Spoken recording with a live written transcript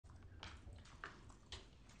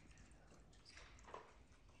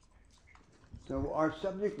So our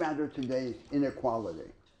subject matter today is inequality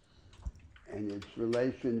and its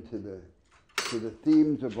relation to the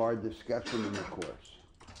themes of our discussion in the course.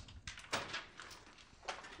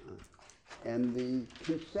 And the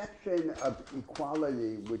conception of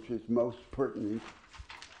equality, which is most pertinent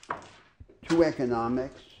to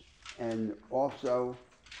economics and also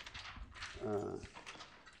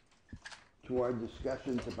to our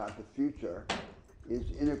discussions about the future, is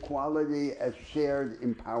inequality as shared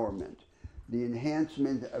empowerment, the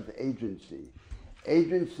enhancement of agency.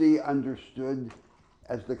 Agency understood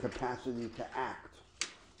as the capacity to act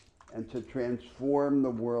and to transform the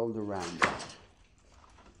world around us.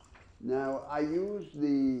 Now, I use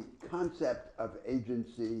the concept of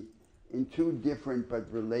agency in two different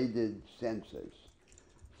but related senses.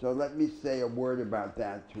 So let me say a word about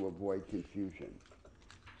that to avoid confusion.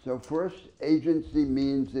 So first, agency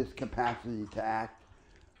means this capacity to act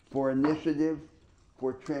for initiative,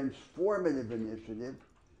 for transformative initiative.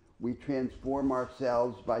 We transform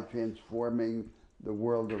ourselves by transforming the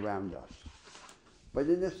world around us. But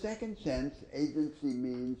in a second sense, agency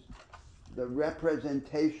means the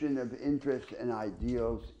representation of interests and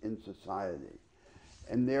ideals in society,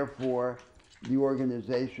 and therefore the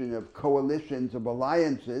organization of coalitions of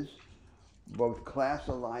alliances, both class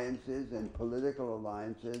alliances and political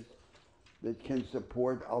alliances, that can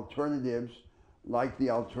support alternatives like the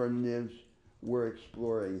alternatives we're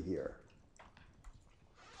exploring here.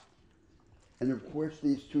 And of course,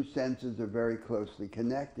 these two senses are very closely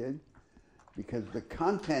connected because the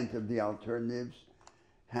content of the alternatives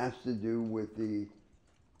has to do with the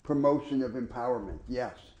promotion of empowerment.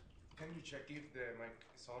 Yes? Can you check if the mic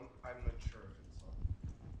is on? I'm not sure if it's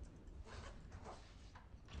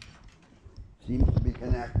on. Seems to be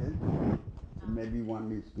connected. Maybe you want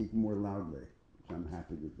me to speak more loudly, which I'm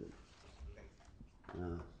happy to do.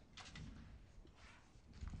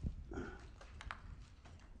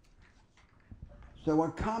 So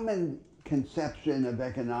a common conception of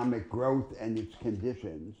economic growth and its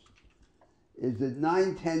conditions is that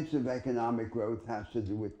 9/10 of economic growth has to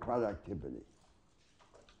do with productivity.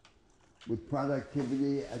 With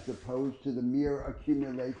productivity as opposed to the mere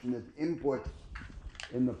accumulation of inputs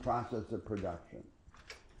in the process of production.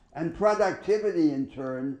 And productivity in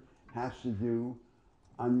turn has to do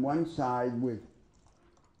on one side with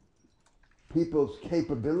people's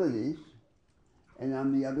capabilities and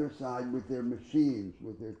on the other side with their machines,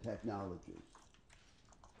 with their technologies.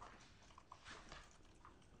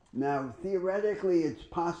 Now, theoretically, it's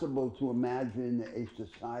possible to imagine a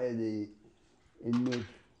society in which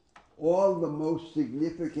all the most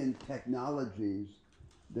significant technologies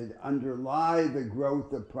that underlie the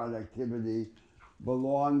growth of productivity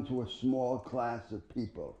belong to a small class of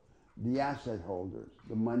people, the asset holders,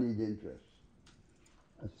 the moneyed interests.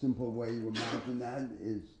 A simple way to imagine that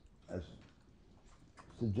is, as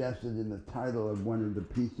suggested in the title of one of the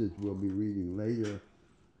pieces we'll be reading later,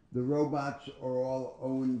 the robots are all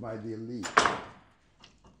owned by the elite.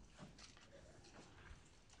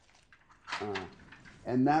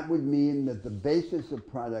 And that would mean that the basis of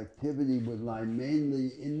productivity would lie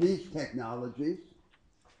mainly in these technologies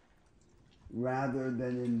rather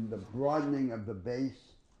than in the broadening of the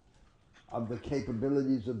base of the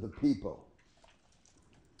capabilities of the people.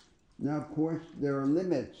 Now, of course, there are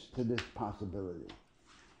limits to this possibility.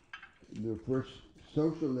 The first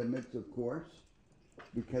social limits, of course,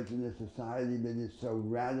 because in a society that is so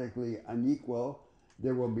radically unequal,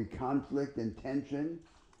 there will be conflict and tension,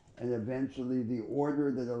 and eventually the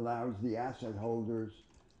order that allows the asset holders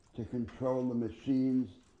to control the machines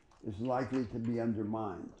is likely to be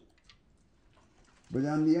undermined. But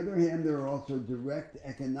on the other hand, there are also direct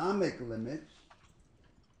economic limits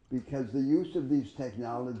because the use of these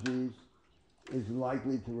technologies is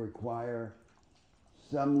likely to require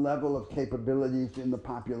some level of capabilities in the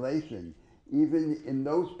population, even in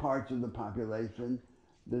those parts of the population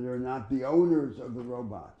that are not the owners of the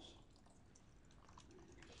robots.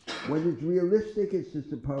 What is realistic is to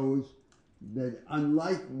suppose that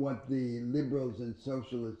unlike what the liberals and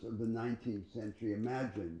socialists of the 19th century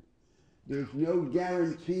imagined, there's no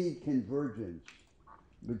guaranteed convergence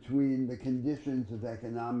between the conditions of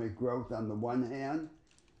economic growth on the one hand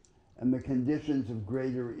and the conditions of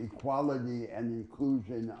greater equality and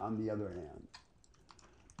inclusion on the other hand.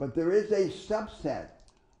 But there is a subset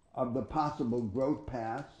of the possible growth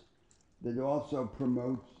paths that also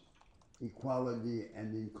promotes equality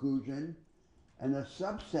and inclusion, and a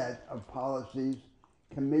subset of policies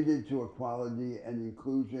committed to equality and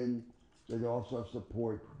inclusion that also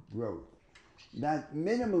support growth. That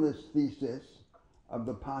minimalist thesis of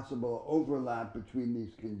the possible overlap between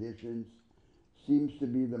these conditions seems to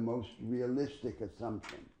be the most realistic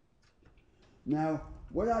assumption. Now,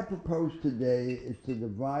 what I propose today is to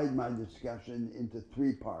divide my discussion into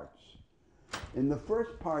three parts. In the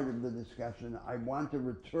first part of the discussion, I want to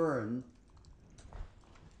return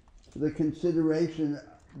to the consideration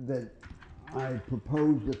that I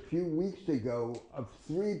proposed a few weeks ago of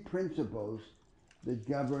three principles that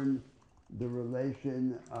govern the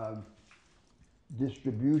relation of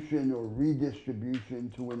distribution or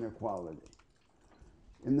redistribution to inequality.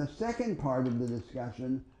 In the second part of the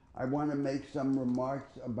discussion, I want to make some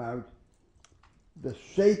remarks about the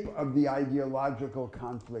shape of the ideological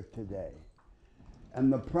conflict today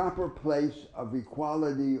and the proper place of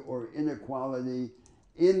equality or inequality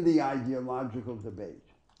in the ideological debate.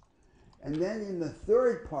 And then in the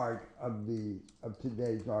third part of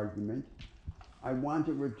today's argument, I want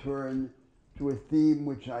to return to a theme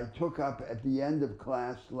which I took up at the end of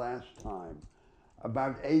class last time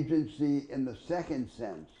about agency in the second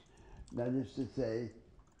sense, that is to say,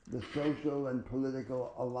 the social and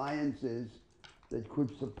political alliances that could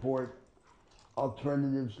support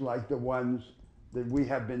alternatives like the ones that we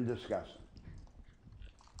have been discussing.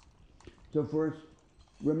 So first,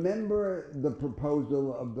 remember the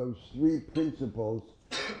proposal of those three principles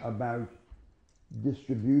about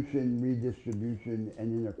distribution, redistribution,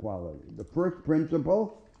 and inequality. The first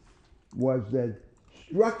principle was that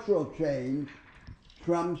structural change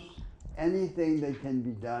trumps anything that can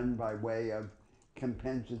be done by way of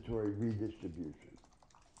compensatory redistribution.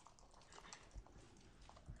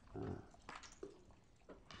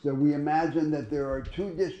 So we imagine that there are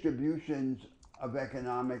two distributions of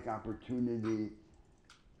economic opportunity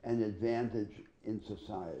and advantage in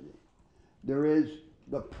society. There is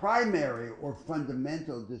the primary or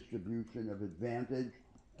fundamental distribution of advantage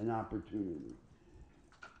and opportunity,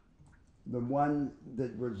 the one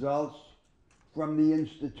that results from the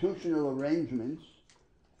institutional arrangements,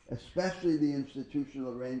 especially the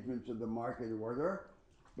institutional arrangements of the market order,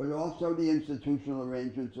 but also the institutional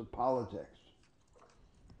arrangements of politics.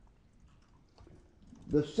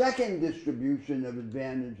 The second distribution of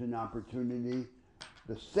advantage and opportunity,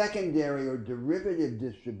 the secondary or derivative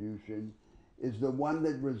distribution, is the one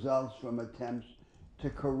that results from attempts to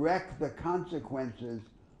correct the consequences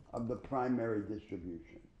of the primary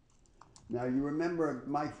distribution. Now you remember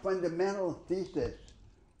my fundamental thesis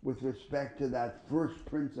with respect to that first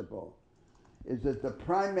principle is that the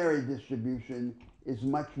primary distribution is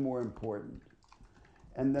much more important,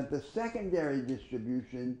 and that the secondary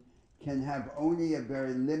distribution can have only a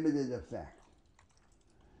very limited effect.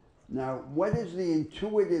 Now, what is the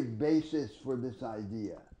intuitive basis for this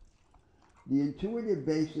idea? The intuitive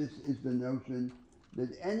basis is the notion that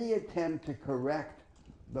any attempt to correct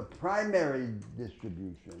the primary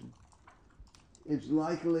distribution is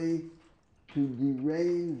likely to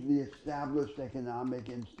derange the established economic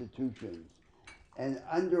institutions and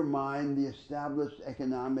undermine the established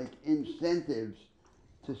economic incentives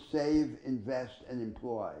to save, invest, and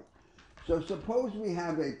employ. So suppose we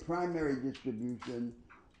have a primary distribution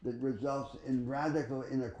that results in radical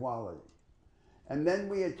inequality, and then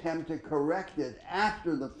we attempt to correct it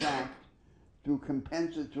after the fact through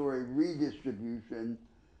compensatory redistribution,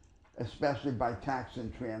 especially by tax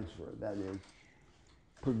and transfer, that is,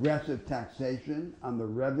 progressive taxation on the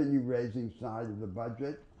revenue-raising side of the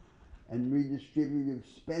budget and redistributive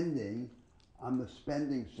spending on the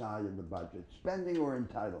spending side of the budget, spending or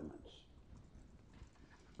entitlements.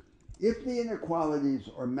 If the inequalities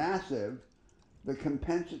are massive, the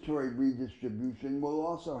compensatory redistribution will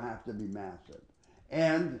also have to be massive.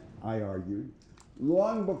 And, I argued,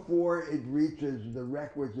 long before it reaches the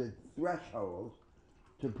requisite threshold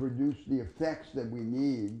to produce the effects that we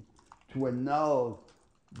need to annul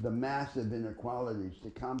the massive inequalities, to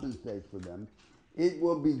compensate for them, it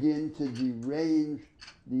will begin to derange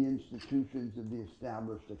the institutions of the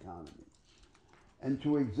established economy and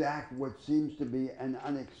to exact what seems to be an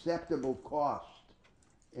unacceptable cost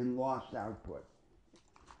in lost output.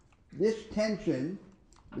 This tension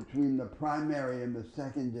between the primary and the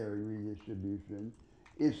secondary redistribution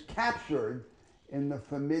is captured in the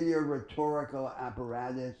familiar rhetorical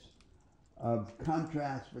apparatus of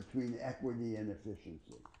contrast between equity and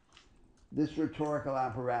efficiency. This rhetorical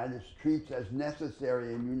apparatus treats as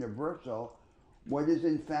necessary and universal what is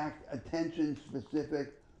in fact attention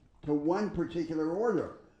specific to one particular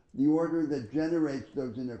order, the order that generates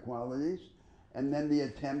those inequalities, and then the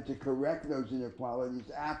attempt to correct those inequalities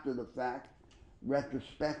after the fact,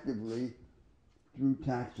 retrospectively, through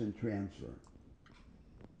tax and transfer.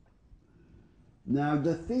 Now,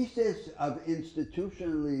 the thesis of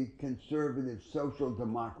institutionally conservative social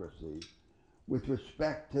democracy with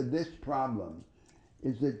respect to this problem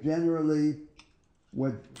is that generally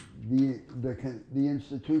what the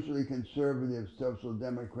institutionally conservative social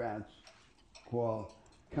democrats call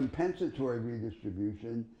compensatory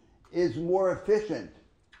redistribution is more efficient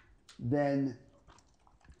than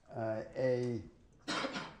a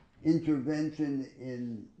intervention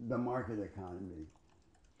in the market economy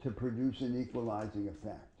to produce an equalizing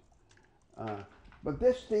effect. But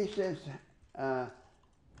this thesis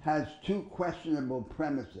has two questionable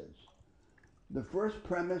premises. The first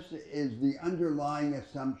premise is the underlying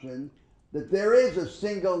assumption that there is a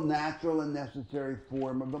single natural and necessary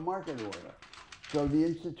form of the market order. So the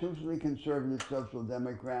institutionally conservative social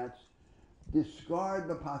democrats discard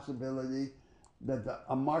the possibility that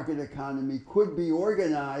a market economy could be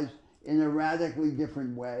organized in a radically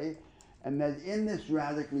different way, and that in this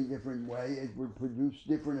radically different way it would produce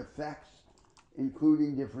different effects,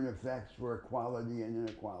 including different effects for equality and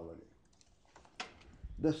inequality.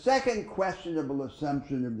 The second questionable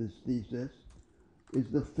assumption of this thesis is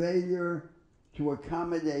the failure to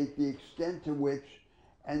accommodate the extent to which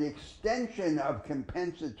an extension of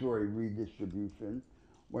compensatory redistribution,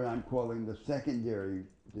 what I'm calling the secondary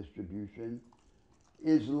distribution,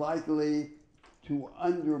 is likely to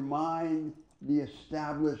undermine the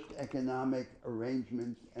established economic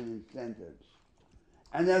arrangements and incentives,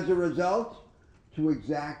 and as a result, to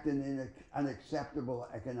exact an unacceptable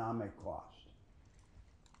economic cost.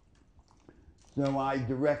 So I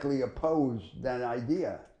directly oppose that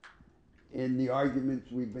idea in the arguments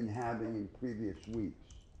we've been having in previous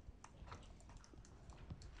weeks.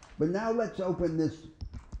 But now let's open this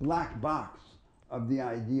black box of the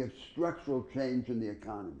idea of structural change in the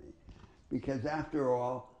economy. Because after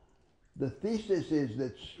all, the thesis is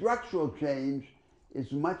that structural change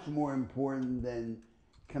is much more important than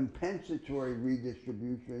compensatory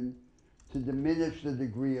redistribution to diminish the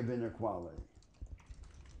degree of inequality.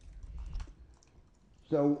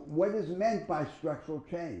 So what is meant by structural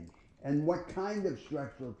change? And what kind of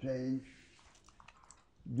structural change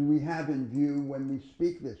do we have in view when we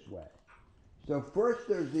speak this way? So first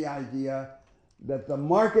there's the idea that the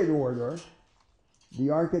market order, the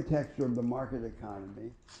architecture of the market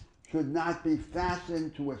economy, should not be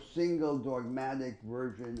fastened to a single dogmatic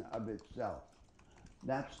version of itself.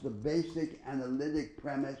 That's the basic analytic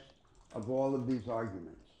premise of all of these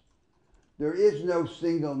arguments. There is no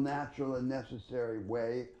single natural and necessary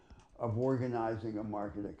way of organizing a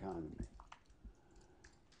market economy,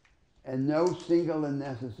 and no single and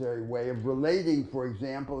necessary way of relating, for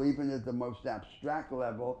example, even at the most abstract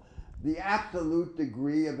level, the absolute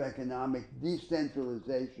degree of economic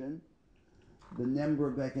decentralization, the number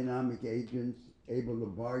of economic agents able to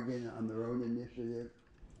bargain on their own initiative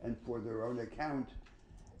and for their own account,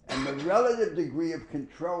 and the relative degree of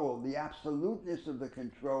control, the absoluteness of the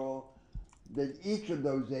control that each of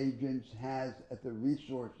those agents has at the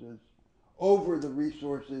resources, over the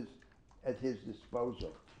resources at his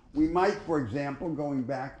disposal. We might, for example, going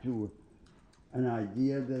back to an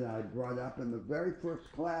idea that I brought up in the very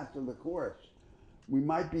first class of the course, we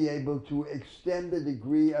might be able to extend the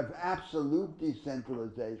degree of absolute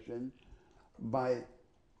decentralization by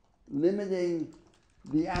limiting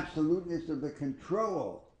the absoluteness of the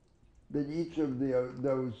control that each of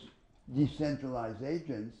those decentralized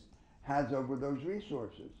agents has over those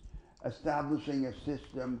resources, establishing a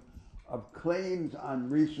system of claims on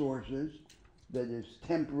resources that is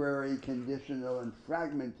temporary, conditional, and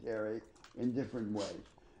fragmentary in different ways,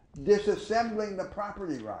 disassembling the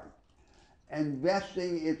property right, and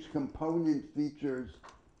vesting its component features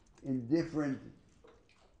in different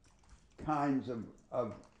kinds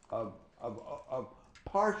of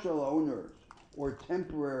partial owners or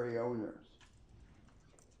temporary owners.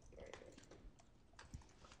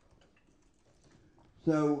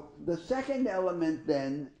 So the second element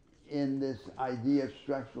then in this idea of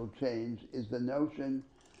structural change is the notion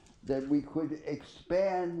that we could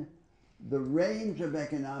expand the range of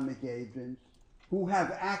economic agents who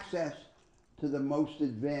have access to the most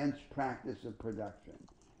advanced practice of production.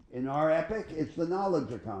 In our epoch, it's the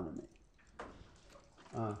knowledge economy.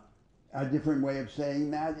 A different way of saying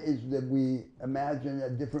that is that we imagine a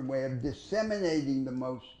different way of disseminating the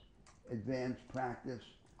most advanced practice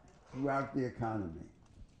throughout the economy.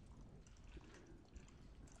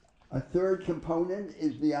 A third component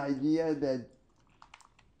is the idea that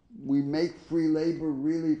we make free labor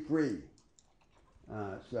really free.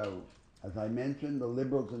 So, as I mentioned, the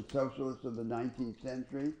liberals and socialists of the 19th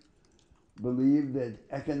century believed that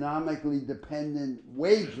economically dependent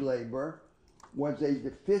wage labor was a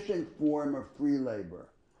deficient form of free labor,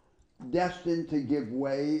 destined to give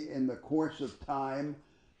way in the course of time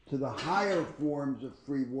to the higher forms of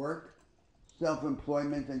free work,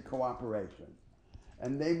 self-employment, and cooperation.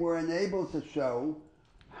 And they were unable to show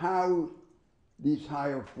how these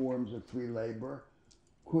higher forms of free labor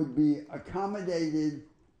could be accommodated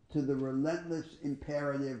to the relentless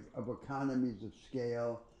imperative of economies of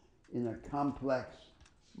scale in a complex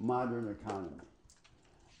modern economy.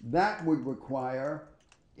 That would require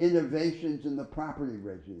innovations in the property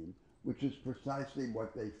regime, which is precisely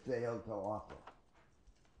what they failed to offer.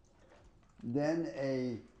 Then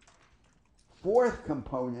a fourth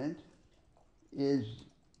component is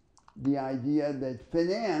the idea that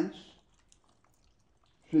finance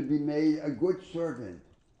should be made a good servant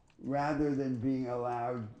rather than being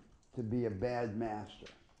allowed to be a bad master.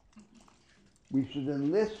 We should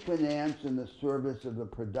enlist finance in the service of the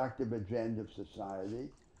productive agenda of society,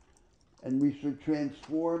 and we should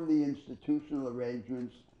transform the institutional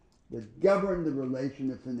arrangements that govern the relation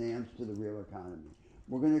of finance to the real economy.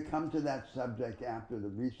 We're going to come to that subject after the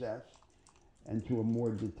recess and to a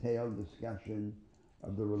more detailed discussion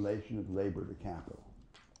of the relation of labor to capital.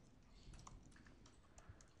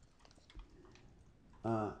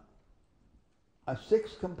 A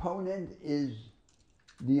sixth component is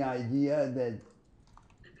the idea that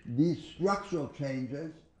these structural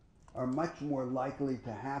changes are much more likely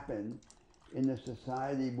to happen in a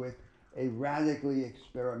society with a radically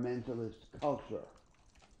experimentalist culture.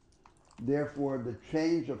 Therefore, the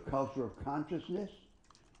change of culture of consciousness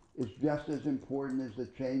is just as important as the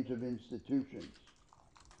change of institutions.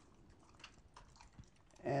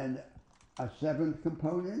 And a seventh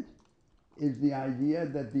component is the idea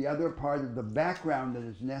that the other part of the background that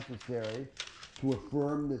is necessary to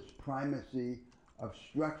affirm this primacy of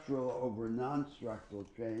structural over non-structural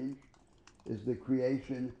change is the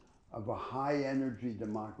creation of a high-energy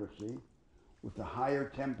democracy with a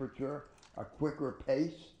higher temperature, a quicker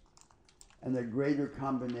pace, and a greater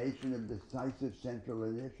combination of decisive central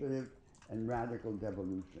initiative and radical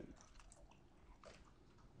devolution.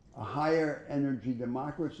 A higher energy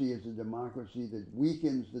democracy is a democracy that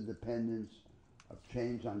weakens the dependence of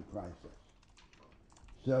change on crisis.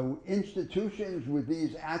 So institutions with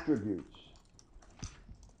these attributes,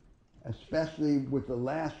 especially with the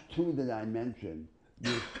last two that I mentioned,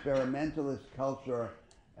 the experimentalist culture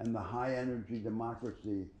and the high energy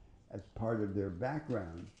democracy as part of their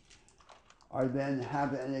background, are then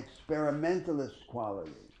have an experimentalist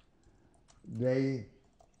quality. They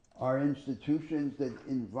are institutions that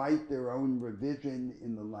invite their own revision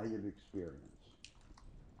in the light of experience.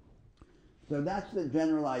 So that's the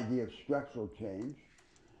general idea of structural change.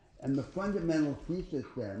 And the fundamental thesis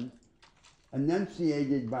then,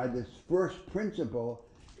 enunciated by this first principle,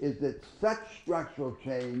 is that such structural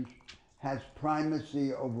change has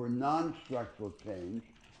primacy over non-structural change,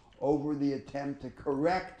 over the attempt to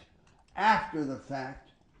correct after the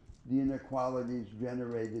fact the inequalities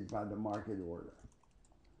generated by the market order.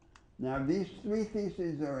 Now, these three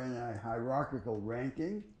theses are in a hierarchical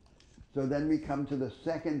ranking, so then we come to the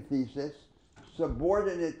second thesis,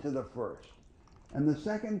 subordinate to the first. And the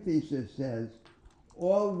second thesis says,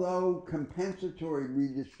 although compensatory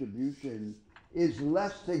redistribution is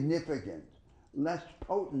less significant, less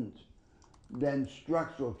potent than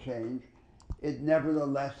structural change, it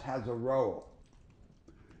nevertheless has a role.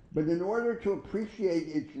 But in order to appreciate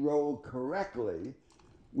its role correctly,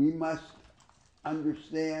 we must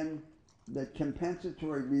understand that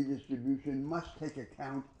compensatory redistribution must take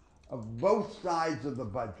account of both sides of the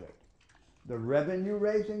budget, the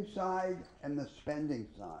revenue-raising side and the spending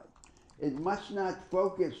side. It must not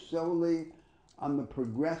focus solely on the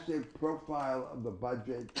progressive profile of the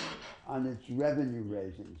budget on its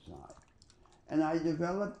revenue-raising side. And I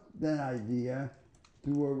developed that idea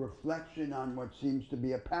through a reflection on what seems to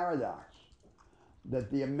be a paradox, that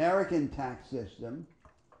the American tax system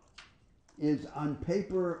is on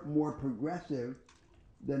paper more progressive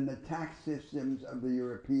than the tax systems of the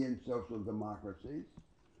European social democracies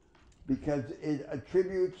because it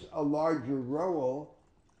attributes a larger role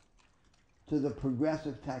to the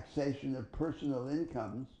progressive taxation of personal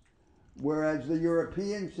incomes, whereas the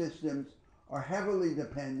European systems are heavily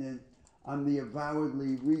dependent on the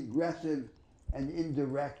avowedly regressive and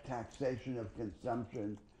indirect taxation of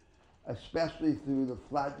consumption, especially through the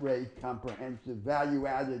flat rate comprehensive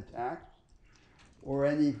value-added tax or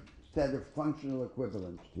any set of functional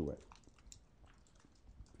equivalents to it.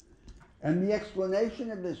 And the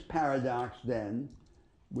explanation of this paradox then,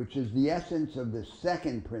 which is the essence of the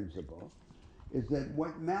second principle, is that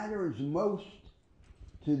what matters most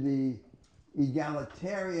to the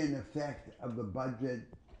egalitarian effect of the budget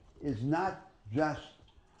is not just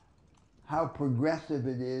how progressive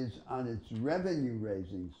it is on its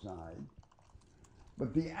revenue-raising side,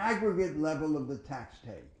 but the aggregate level of the tax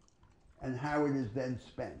take and how it is then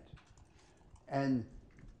spent. And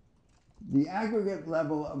The aggregate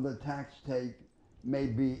level of the tax take may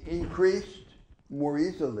be increased more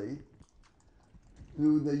easily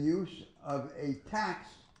through the use of a tax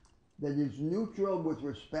that is neutral with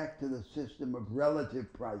respect to the system of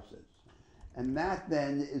relative prices. And that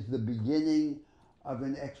then is the beginning of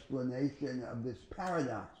an explanation of this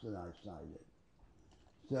paradox that I cited.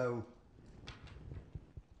 So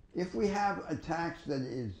if we have a tax that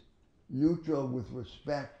is neutral with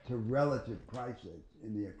respect to relative prices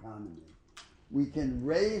in the economy, we can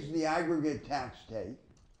raise the aggregate tax take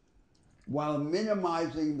while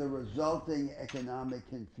minimizing the resulting economic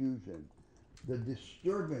confusion, the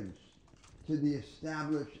disturbance to the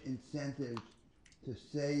established incentives to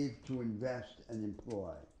save, to invest, and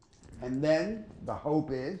employ. And then the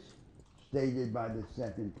hope is, stated by the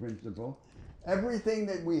second principle, everything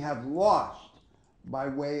that we have lost by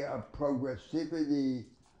way of progressivity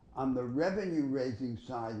on the revenue-raising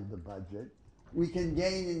side of the budget, we can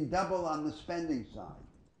gain and double on the spending side.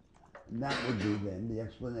 And that would be then the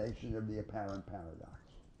explanation of the apparent paradox.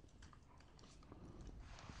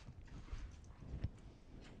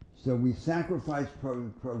 So we sacrifice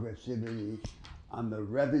progressivity on the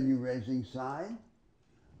revenue-raising side,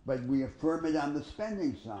 but we affirm it on the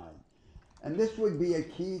spending side. And this would be a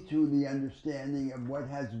key to the understanding of what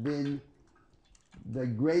has been the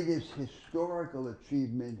greatest historical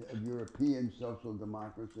achievement of European social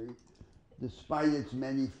democracy, despite its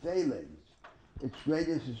many failings. Its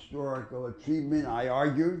greatest historical achievement, I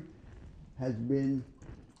argued, has been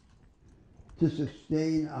to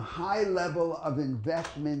sustain a high level of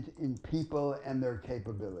investment in people and their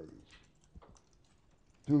capabilities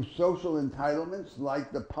through social entitlements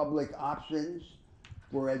like the public options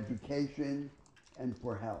for education and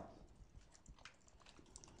for health.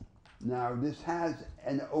 Now, this has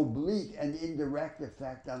an oblique and indirect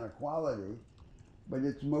effect on equality, but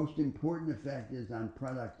its most important effect is on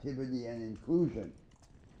productivity and inclusion.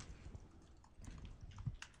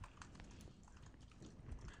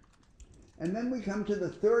 And then we come to the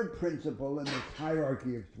third principle in this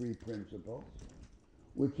hierarchy of three principles,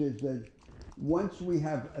 which is that once we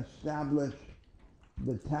have established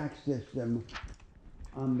the tax system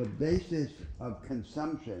on the basis of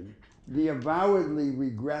consumption, the avowedly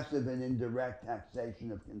regressive and indirect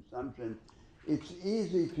taxation of consumption, it's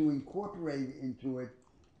easy to incorporate into it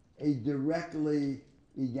a directly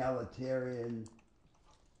egalitarian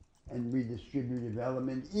and redistributive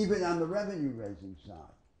element, even on the revenue-raising side.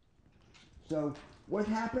 So what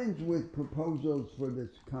happens with proposals for this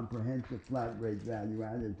comprehensive flat rate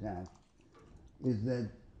value-added tax is that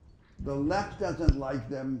the left doesn't like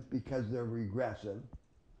them because they're regressive,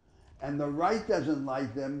 and the right doesn't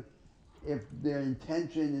like them if their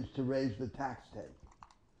intention is to raise the tax take.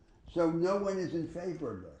 So no one is in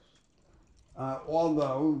favor of this,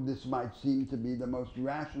 although this might seem to be the most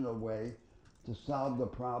rational way to solve the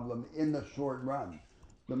problem in the short run.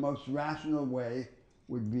 The most rational way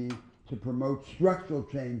would be to promote structural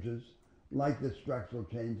changes, like the structural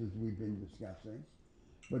changes we've been discussing,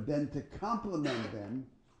 but then to complement them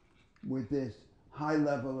with this high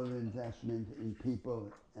level of investment in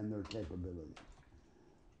people and their capabilities.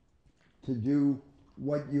 To do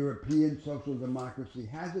what European social democracy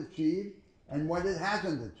has achieved and what it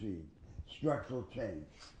hasn't achieved, structural change.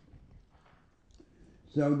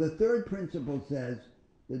 So the third principle says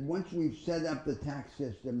that once we've set up the tax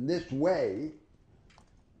system this way,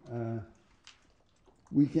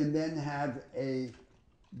 we can then have a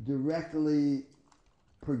directly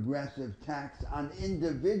progressive tax on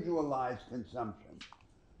individualized consumption.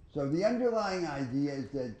 So the underlying idea is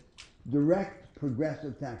that direct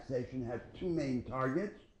progressive taxation has two main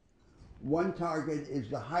targets. One target is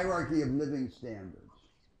the hierarchy of living standards.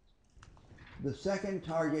 The second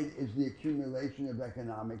target is the accumulation of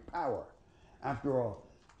economic power. After all,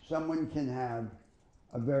 someone can have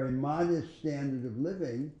a very modest standard of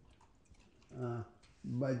living,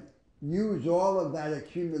 but use all of that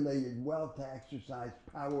accumulated wealth to exercise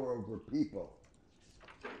power over people,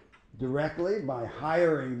 directly by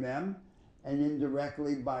hiring them and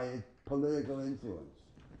indirectly by political influence.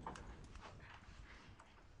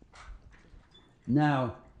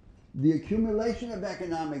 Now, the accumulation of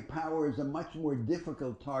economic power is a much more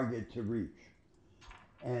difficult target to reach.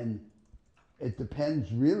 And it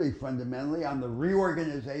depends really fundamentally on the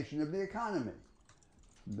reorganization of the economy,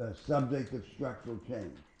 the subject of structural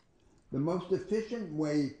change. The most efficient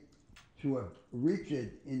way to reach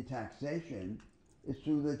it in taxation is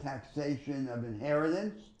through the taxation of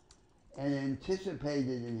inheritance and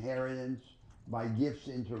anticipated inheritance by gifts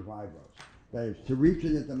inter vivos. That is, to reach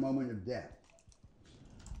it at the moment of death.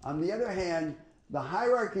 On the other hand, the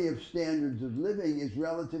hierarchy of standards of living is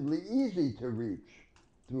relatively easy to reach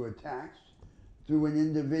through a tax, through an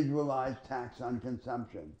individualized tax on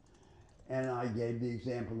consumption. And I gave the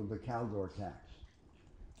example of the Caldor tax,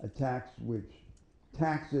 a tax which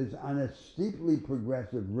taxes on a steeply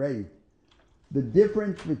progressive rate the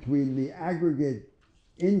difference between the aggregate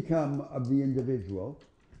income of the individual,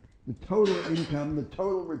 the total income, the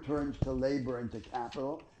total returns to labor and to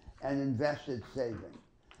capital, and invested saving.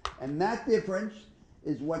 And that difference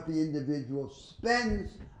is what the individual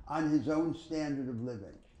spends on his own standard of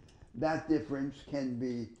living. That difference can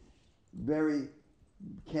be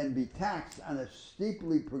taxed on a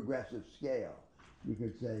steeply progressive scale. You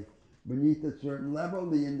could say beneath a certain level,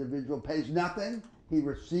 the individual pays nothing. He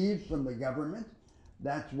receives from the government.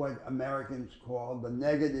 That's what Americans call the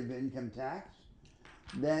negative income tax.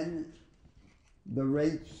 Then the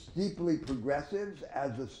rate steeply progresses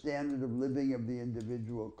as the standard of living of the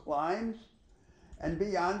individual climbs. And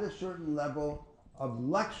beyond a certain level of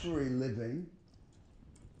luxury living,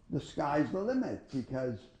 the sky's the limit,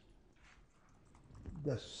 because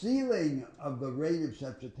the ceiling of the rate of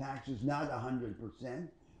such a tax is not 100%.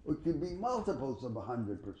 It could be multiples of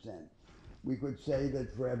 100%. We could say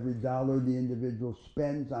that for every dollar the individual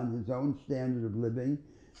spends on his own standard of living,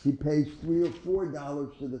 he pays $3 or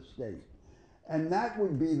 $4 to the state. And that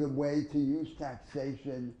would be the way to use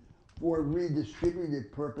taxation for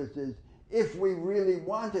redistributive purposes if we really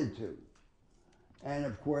wanted to. And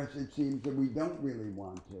of course, it seems that we don't really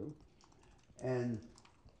want to. And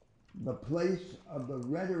the place of the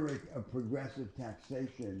rhetoric of progressive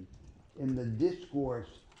taxation in the discourse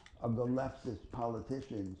of the leftist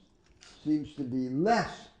politicians seems to be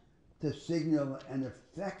less to signal an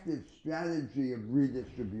effective strategy of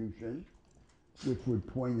redistribution, which would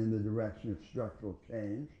point in the direction of structural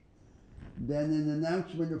change, than an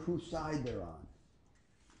announcement of whose side they're on.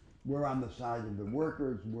 We're on the side of the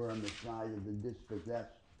workers, we're on the side of the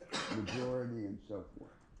dispossessed majority, and so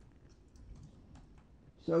forth.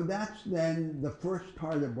 So that's then the first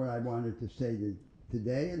part of what I wanted to say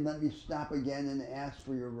today, and let me stop again and ask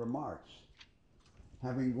for your remarks.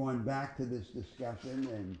 Having gone back to this discussion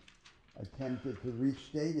and attempted to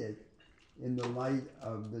restate it in the light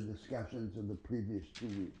of the discussions of the previous 2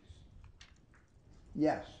 weeks.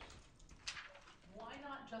 Yes? Why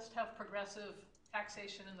not just have progressive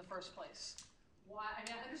taxation in the first place? Why? I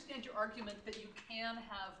mean, I understand your argument that you can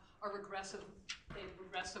have a regressive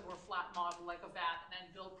or flat model like a VAT and then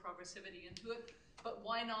build progressivity into it, but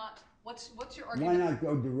why not? What's your argument? Why not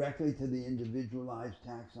go directly to the individualized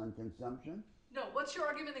tax on consumption? No, what's your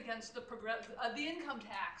argument against the income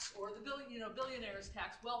tax or the billionaires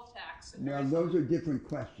tax, wealth tax? Well, those are different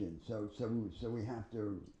questions. So we have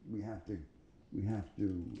to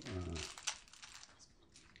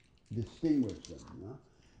distinguish them. No?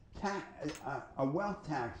 A wealth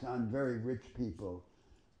tax on very rich people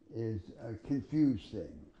is a confused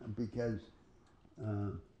thing because,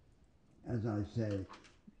 as I say,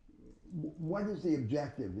 what is the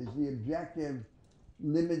objective? Is the objective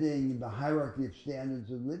limiting the hierarchy of standards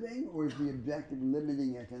of living, or is the objective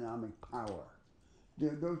limiting economic power?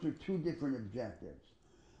 Those are two different objectives.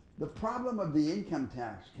 The problem of the income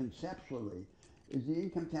tax, conceptually, is the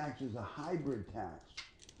income tax is a hybrid tax,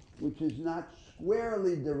 which is not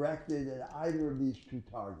squarely directed at either of these two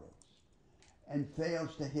targets and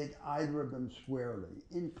fails to hit either of them squarely.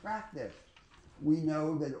 In practice, we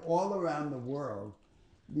know that all around the world,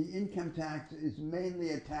 the income tax is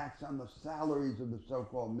mainly a tax on the salaries of the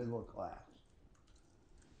so-called middle class.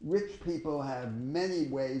 Rich people have many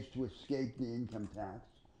ways to escape the income tax,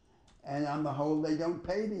 and on the whole, they don't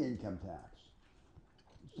pay the income tax.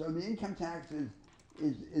 So the income tax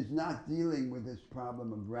is not dealing with this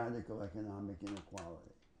problem of radical economic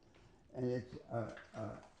inequality. And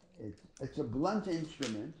it's a blunt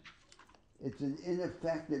instrument. It's an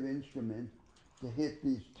ineffective instrument to hit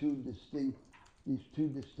these two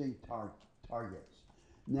distinct targets.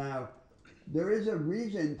 Now, there is a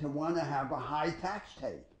reason to want to have a high tax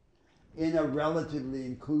take in a relatively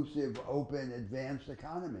inclusive, open, advanced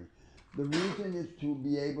economy. The reason is to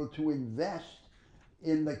be able to invest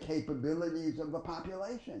in the capabilities of the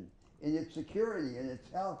population, in its security, in its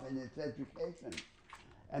health, in its education.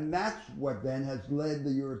 And that's what then has led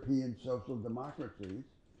the European social democracies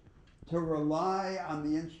to rely on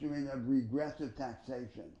the instrument of regressive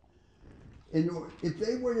taxation. If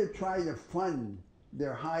they were to try to fund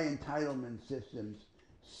their high entitlement systems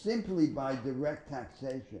simply by direct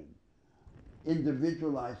taxation,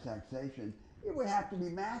 individualized taxation, it would have to be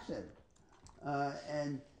massive.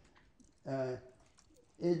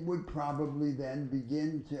 It would probably then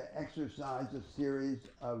begin to exercise a series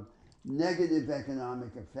of negative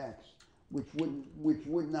economic effects which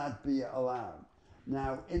would not be allowed.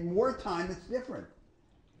 Now, in wartime, it's different.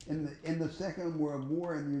 in the Second World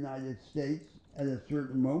War in the United States, at a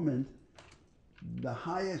certain moment, the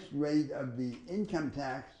highest rate of the income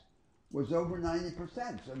tax was over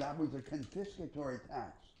 90%. So that was a confiscatory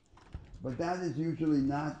tax. But that is usually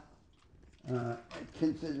not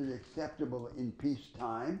considered acceptable in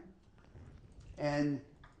peacetime. And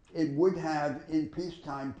it would have, in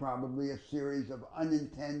peacetime, probably a series of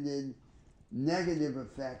unintended negative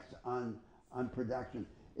effects on production.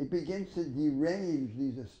 It begins to derange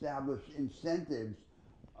these established incentives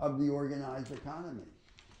of the organized economy,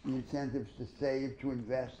 the incentives to save, to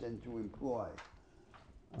invest, and to employ.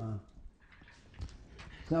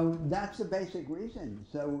 So that's the basic reason.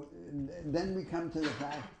 So then we come to the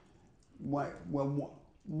fact,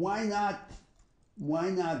 why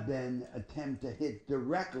not then attempt to hit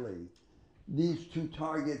directly these two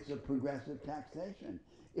targets of progressive taxation?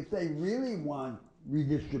 If they really want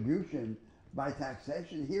redistribution by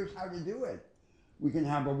taxation, here's how to do it. We can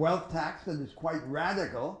have a wealth tax that is quite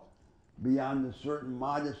radical beyond a certain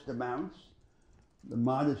modest amounts, the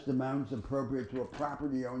modest amounts appropriate to a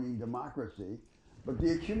property-owning democracy, but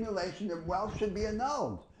the accumulation of wealth should be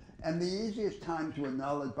annulled. And the easiest time to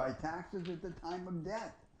annul it by taxes is the time of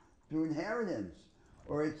death, through inheritance,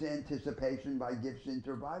 or its anticipation by gifts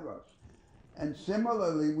inter vivos. And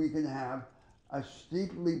similarly, we can have a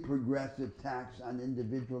steeply progressive tax on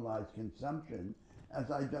individualized consumption,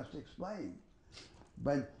 as I just explained.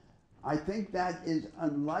 But I think that is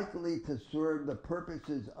unlikely to serve the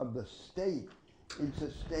purposes of the state in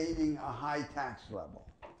sustaining a high tax level.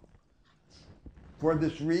 For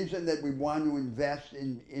this reason that we want to invest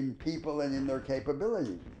in people and in their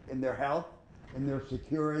capabilities, in their health, in their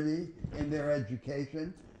security, in their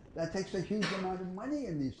education. That takes a huge amount of money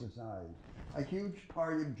in these societies, a huge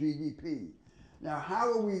part of GDP. Now,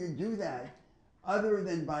 how are we to do that other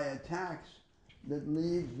than by a tax that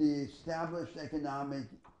leaves the established economic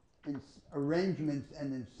arrangements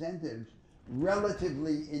and incentives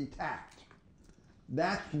relatively intact?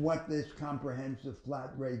 That's what this comprehensive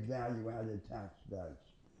flat rate value added tax does.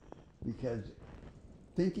 Because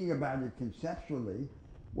thinking about it conceptually,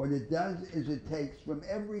 what it does is it takes from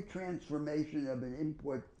every transformation of an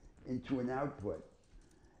input into an output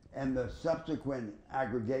and the subsequent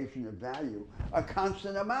aggregation of value, a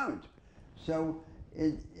constant amount. So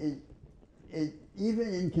even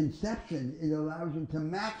in conception, it allows you to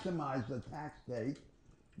maximize the tax take,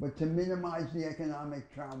 but to minimize the economic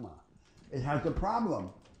trauma. It has a problem.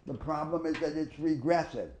 The problem is that it's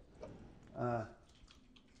regressive. The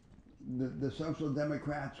Social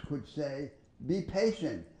Democrats could say, be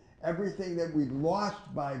patient. Everything that we've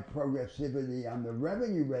lost by progressivity on the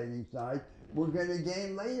revenue rating side, we're going to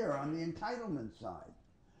gain later on the entitlement side.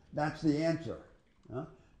 That's the answer.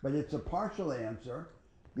 But it's a partial answer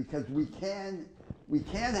because we can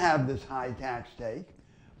have this high tax take,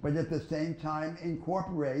 but at the same time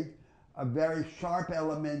incorporate a very sharp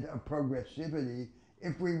element of progressivity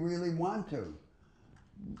if we really want to.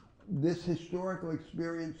 This historical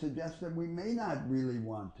experience suggests that we may not really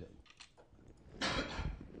want to.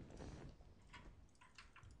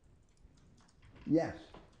 Yes?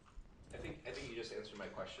 I think you just answered my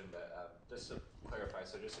question, but just to clarify,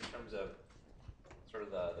 so just in terms of sort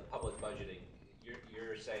of the public budgeting,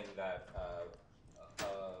 you're saying that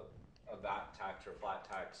a VAT tax or flat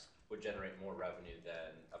tax would generate more revenue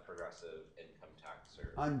than a progressive income tax,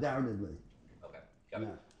 or? Undoubtedly. Okay, got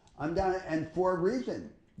it. Undoubtedly, and for a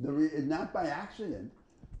reason, not by accident,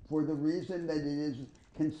 for the reason that it is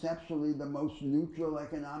conceptually the most neutral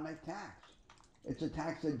economic tax. It's a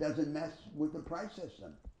tax that doesn't mess with the price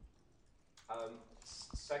system.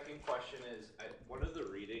 Second question is, one of the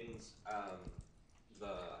readings, I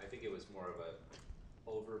think it was more of a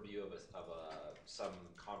overview of some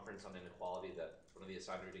conference on inequality that one of the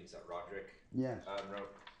assigned readings that Roderick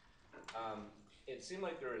wrote. It seemed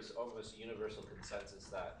like there was almost universal consensus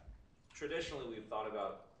that traditionally we've thought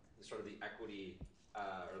about sort of the equity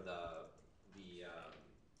or the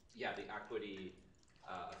equity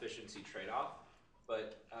efficiency trade-off,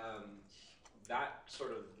 but that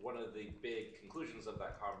sort of one of the big conclusions of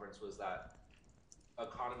that conference was that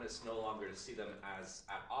economists no longer see them as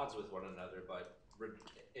at odds with one another, but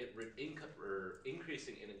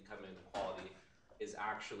increasing income inequality is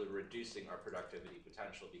actually reducing our productivity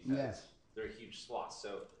potential because there are huge swaths.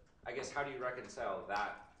 So I guess how do you reconcile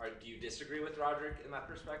that? Do you disagree with Roderick in that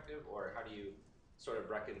perspective, or how do you sort of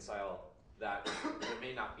reconcile that there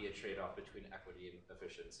may not be a trade-off between equity and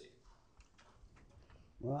efficiency?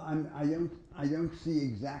 Well, I don't see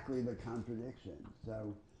exactly the contradiction.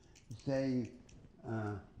 So,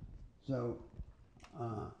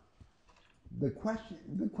 the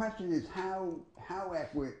question is how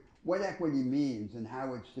what equity means and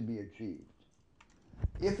how it's to be achieved.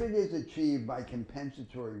 If it is achieved by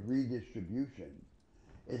compensatory redistribution,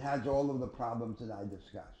 it has all of the problems that I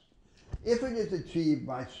discussed. If it is achieved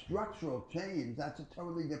by structural change, that's a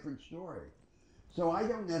totally different story. So I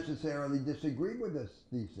don't necessarily disagree with this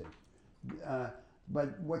thesis.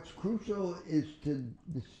 But what's crucial is to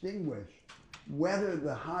distinguish whether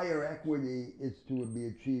the higher equity is to be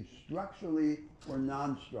achieved structurally or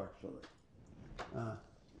non-structurally.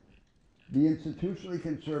 The institutionally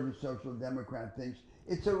conservative social democrat thinks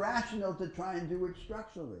it's irrational to try and do it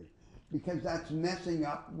structurally because that's messing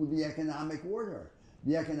up with the economic order.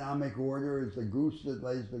 The economic order is the goose that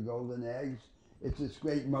lays the golden eggs. It's this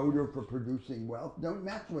great motor for producing wealth. Don't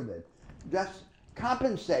mess with it. Just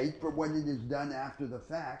compensate for what it has done after the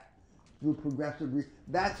fact through progressive.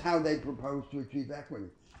 That's how they propose to achieve equity.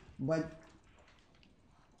 But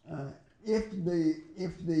if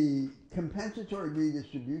the compensatory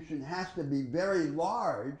redistribution has to be very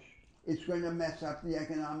large, it's going to mess up the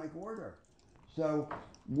economic order. So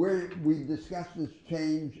we discussed this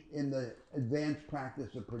change in the advanced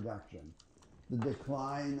practice of production, the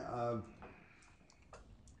decline of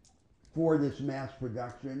Fordist mass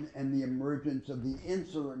production and the emergence of the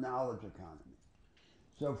insular knowledge economy.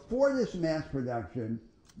 So Fordist mass production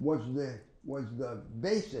was the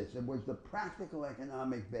basis, it was the practical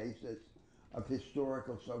economic basis of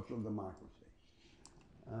historical social democracy.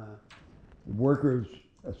 Workers,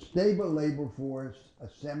 a stable labor force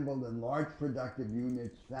assembled in large productive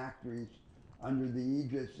units, factories, under the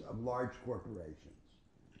aegis of large corporations.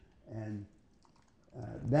 And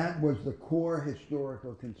that was the core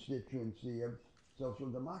historical constituency of social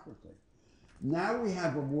democracy. Now we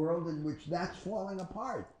have a world in which that's falling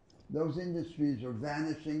apart. Those industries are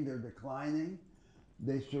vanishing, they're declining.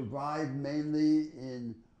 They survive mainly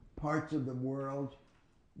in parts of the world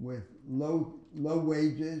with low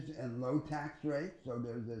wages and low tax rates. So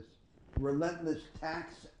there's this relentless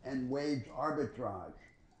tax and wage arbitrage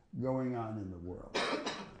going on in the world.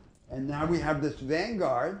 And now we have this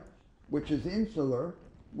vanguard, which is insular,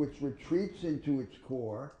 which retreats into its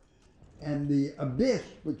core, and the abyss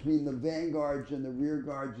between the vanguards and the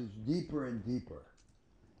rearguards is deeper and deeper.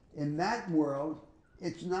 In that world,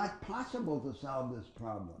 it's not possible to solve this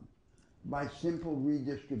problem by simple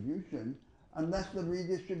redistribution unless the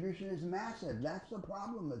redistribution is massive. That's the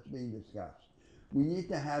problem that's being discussed. We need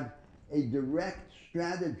to have a direct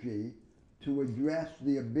strategy to address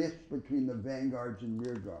the abyss between the vanguards and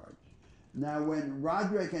rearguards. Now, when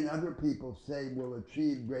Roderick and other people say we'll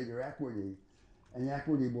achieve greater equity and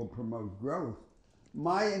equity will promote growth,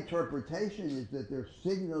 my interpretation is that they're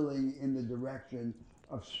signaling in the direction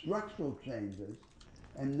of structural changes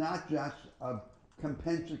and not just of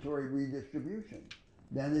compensatory redistribution.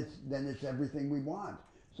 Then it's everything we want.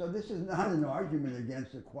 So this is not an argument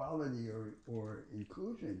against equality or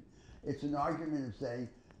inclusion. It's an argument of saying,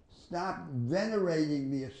 stop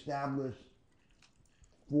venerating the established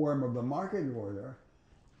form of the market order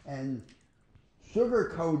and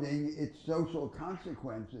sugarcoating its social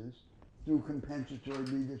consequences through compensatory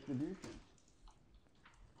redistribution.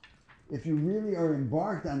 If you really are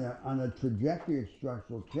embarked on a trajectory of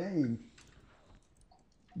structural change,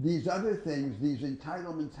 these other things, these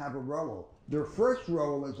entitlements have a role. Their first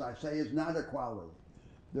role, as I say, is not equality.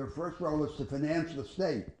 Their first role is to finance the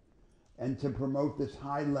state and to promote this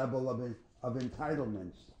high level of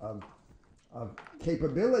entitlements, of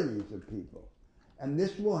capabilities of people. And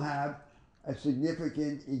this will have a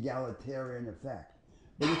significant egalitarian effect.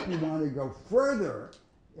 But if you want to go further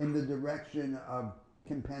in the direction of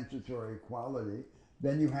compensatory equality,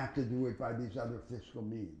 then you have to do it by these other fiscal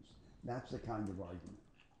means. That's the kind of argument.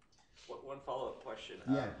 One follow-up question.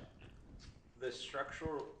 Yes. The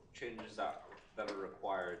structural changes that are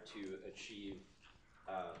required to achieve,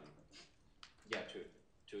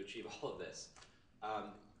 to achieve all of this,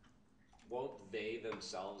 won't they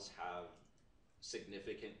themselves have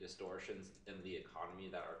significant distortions in the economy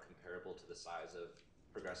that are comparable to the size of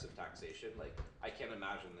progressive taxation? Like, I can't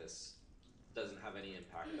imagine this doesn't have any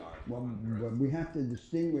impact on growth. Well, we have to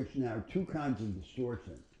distinguish now two kinds of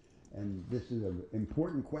distortion. And this is an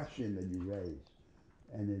important question that you raise,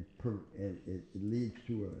 and it leads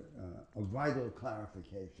to a vital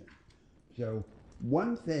clarification. So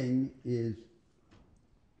one thing is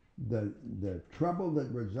the trouble that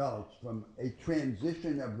results from a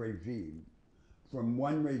transition of regime, from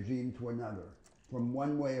one regime to another, from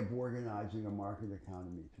one way of organizing a market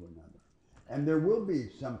economy to another. And there will be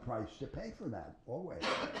some price to pay for that, always.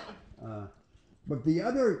 But the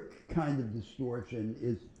other kind of distortion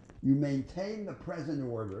is you maintain the present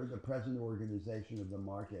order, the present organization of the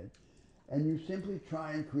market, and you simply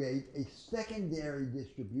try and create a secondary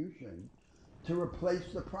distribution to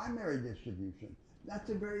replace the primary distribution. That's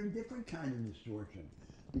a very different kind of distortion,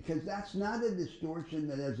 because that's not a distortion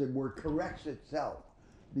that, as it were, corrects itself.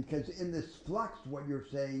 Because in this flux, what you're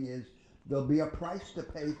saying is there'll be a price to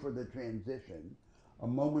pay for the transition, a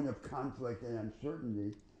moment of conflict and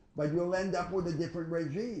uncertainty, but you'll end up with a different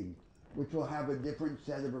regime, which will have a different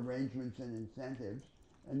set of arrangements and incentives,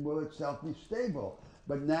 and will itself be stable.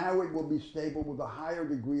 But now it will be stable with a higher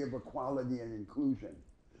degree of equality and inclusion.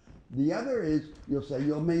 The other is, you'll say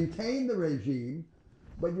you'll maintain the regime,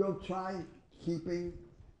 but you'll try keep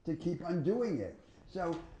undoing it.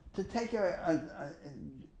 So to take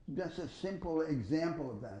just a simple example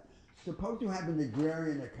of that, suppose you have an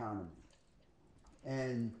agrarian economy,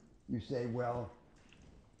 and you say, well,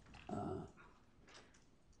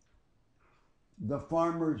 the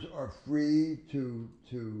farmers are free to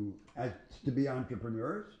be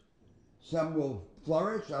entrepreneurs. Some will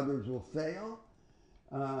flourish, others will fail.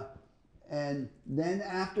 And then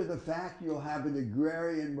after the fact, you'll have an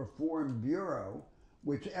agrarian reform bureau,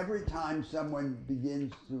 which every time someone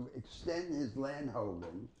begins to extend his land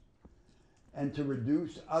holdings and to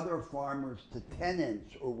reduce other farmers to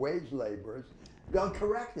tenants or wage laborers, they'll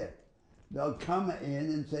correct it. They'll come in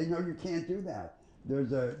and say, no, you can't do that.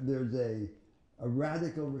 There's a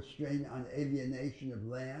radical restraint on alienation of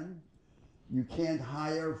land. You can't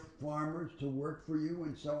hire farmers to work for you,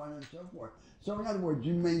 and so on and so forth. So in other words,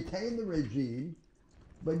 you maintain the regime,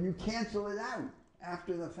 but you cancel it out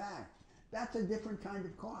after the fact. That's a different kind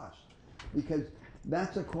of cost, because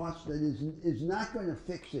that's a cost that is not going to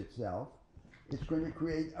fix itself. It's going to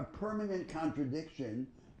create a permanent contradiction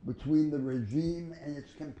between the regime and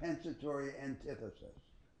its compensatory antithesis.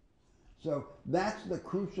 So that's the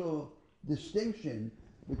crucial distinction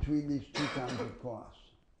between these two kinds of costs.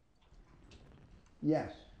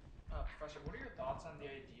 Yes? Professor, what are your thoughts on the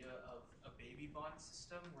idea of a baby bond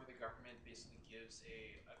system where the government basically gives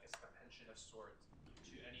I guess, a pension of sorts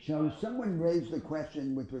to any So child? someone raised the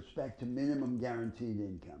question with respect to minimum guaranteed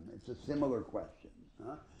income. It's a similar question,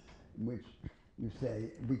 which you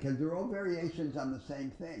say, because they're all variations on the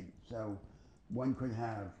same thing. So one could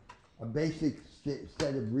have a basic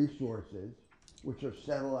set of resources which are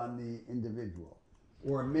settled on the individual,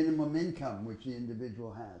 or a minimum income which the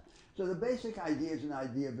individual has. So the basic idea is an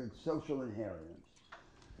idea of social inheritance.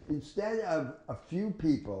 Instead of a few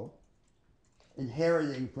people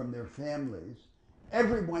inheriting from their families,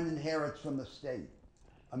 everyone inherits from the state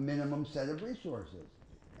a minimum set of resources.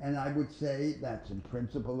 And I would say that's in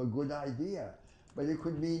principle a good idea, but it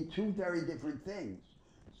could mean two very different things.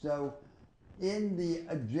 So in the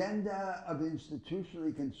agenda of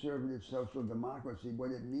institutionally conservative social democracy,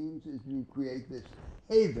 what it means is you create this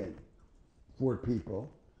haven for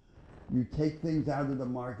people. You take things out of the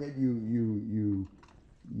market, you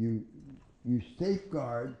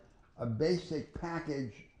safeguard a basic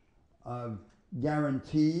package of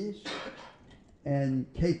guarantees and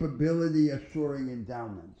capability assuring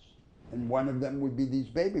endowments. And one of them would be these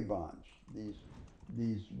baby bonds,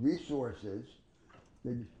 these resources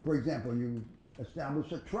that, for example, you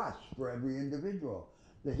establish a trust for every individual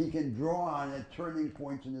that he can draw on at turning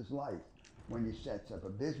points in his life, when he sets up a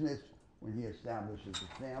business, when he establishes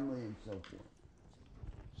a family, and so forth.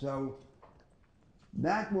 So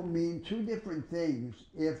that will mean two different things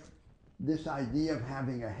if this idea of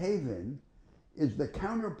having a haven is the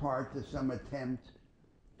counterpart to some attempt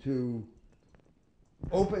to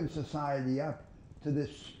open society up to this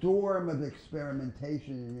storm of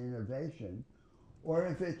experimentation and innovation, or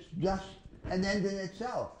if it's just an end in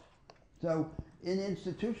itself. So in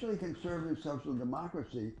institutionally conservative social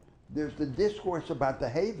democracy, there's the discourse about the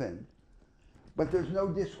haven, but there's no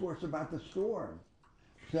discourse about the storm.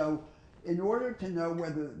 So in order to know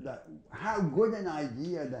how good an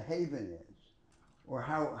idea the haven is, or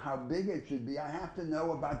how big it should be, I have to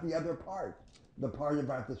know about the other part, the part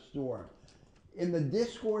about the storm. In the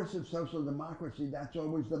discourse of social democracy, that's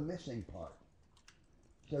always the missing part.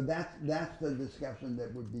 So that's the discussion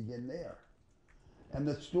that would begin there. And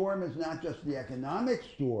the storm is not just the economic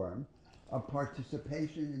storm of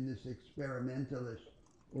participation in this experimentalist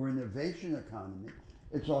or innovation economy,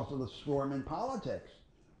 it's also the storm in politics.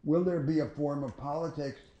 Will there be a form of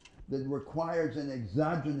politics that requires an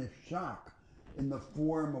exogenous shock in the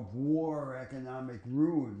form of war or economic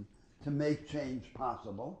ruin to make change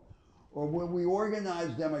possible? Or will we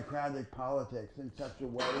organize democratic politics in such a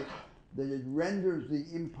way that it renders the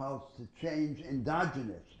impulse to change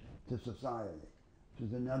endogenous to society, which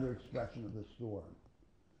is another expression of the storm?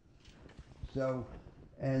 So,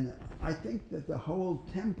 and I think that the whole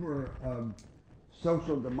temper of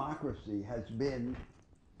social democracy has been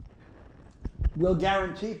We'll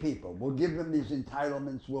guarantee people. We'll give them these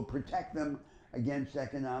entitlements. We'll protect them against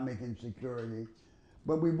economic insecurity.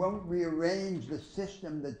 But we won't rearrange the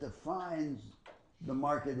system that defines the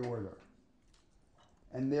market order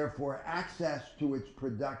and therefore access to its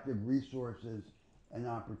productive resources and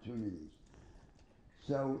opportunities.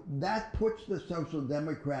 So that puts the Social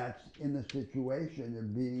Democrats in the situation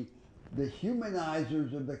of being the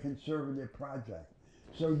humanizers of the conservative project.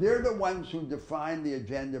 So they're the ones who define the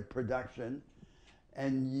agenda of production,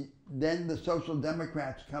 and then the Social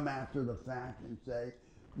Democrats come after the fact and say,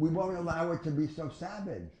 we won't allow it to be so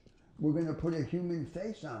savage. We're going to put a human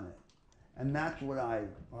face on it. And that's what I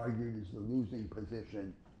argued is the losing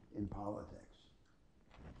position in politics.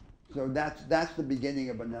 So that's the beginning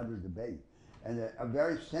of another debate, and a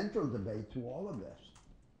very central debate to all of this.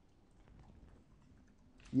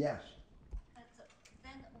 Yes? But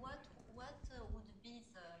then what would be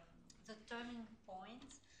the turning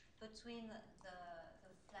point between the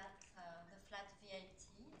flat VAT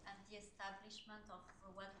and the establishment of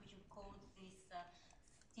what would you call this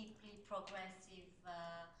deeply progressive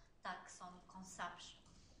tax on consumption?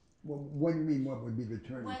 Well, what do you mean, what would be the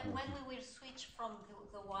turning point? When we will switch from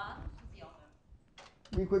the one to the other.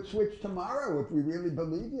 We could switch tomorrow if we really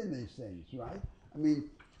believed in these things, right? I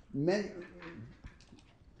mean, many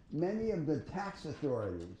of the tax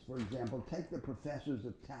authorities, for example, take the professors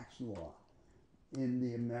of tax law in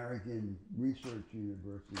the American research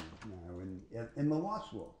universities now, in the law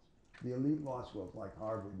schools, the elite law schools like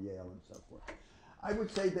Harvard, Yale, and so forth. I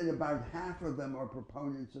would say that about half of them are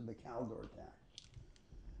proponents of the Caldor tax.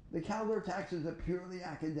 The Caldor tax is a purely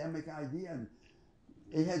academic idea, and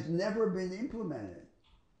it has never been implemented.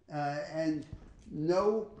 And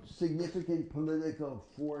no significant political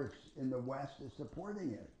force in the West is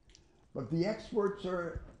supporting it. But the experts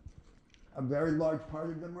a very large part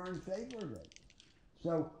of them are in favor of it.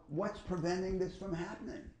 So what's preventing this from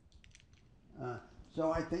happening?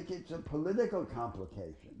 So I think it's a political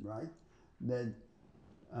complication, right? That,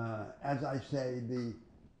 as I say,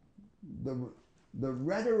 the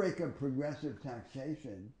rhetoric of progressive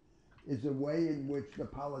taxation is a way in which the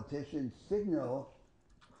politicians signal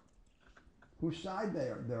whose side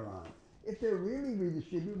they're on. If they're really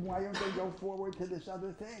redistributed, why don't they go forward to this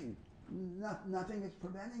other thing? Nothing is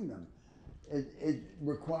preventing them. It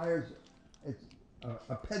requires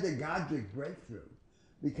a pedagogic breakthrough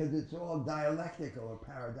because it's all dialectical or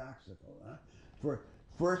paradoxical.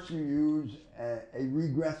 First you use a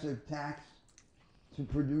regressive tax to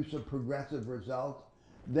produce a progressive result.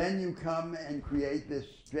 Then you come and create this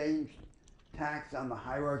strange tax on the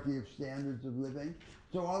hierarchy of standards of living.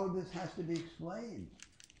 So all of this has to be explained.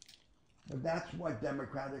 But that's what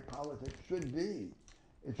democratic politics should be.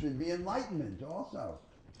 It should be enlightenment also,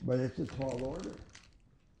 but it's a tall order.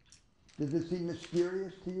 Does it seem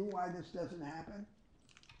mysterious to you why this doesn't happen?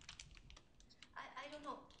 I don't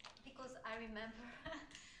know, because I remember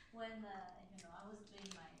when I was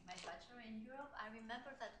doing my bachelor in Europe, I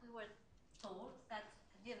remember that we were told that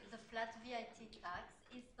the flat VAT tax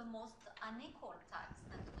is the most unequal tax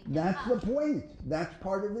that we can That's have. the point. That's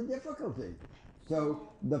part of the difficulty.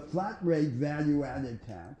 So the flat rate value-added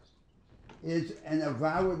tax is an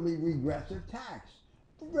avowedly regressive tax.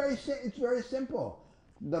 It's very simple.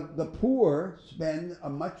 The poor spend a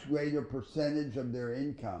much greater percentage of their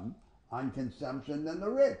income on consumption than the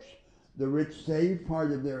rich. The rich save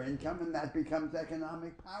part of their income, and that becomes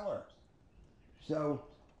economic power. So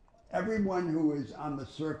everyone who is on the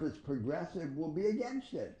surface progressive will be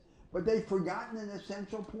against it. But they've forgotten an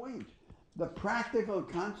essential point. The practical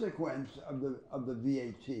consequence of the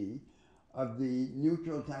VAT, of the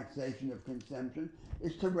neutral taxation of consumption,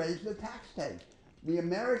 is to raise the tax take. The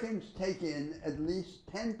Americans take in at least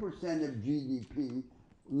 10% of GDP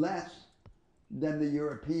less than the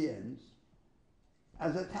Europeans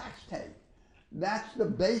as a tax take. That's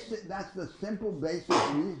the simple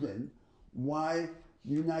basic reason why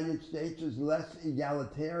the United States is less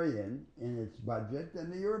egalitarian in its budget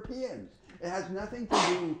than the Europeans. It has nothing to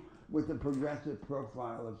do with the progressive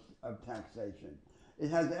profile of taxation. It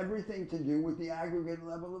has everything to do with the aggregate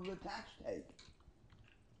level of the tax take.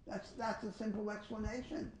 That's a simple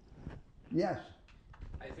explanation. Yes?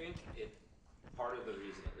 I think part of the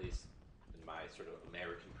reason, at least in my sort of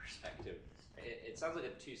American perspective, it sounds like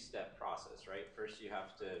a two-step process, right? First you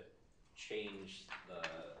have to change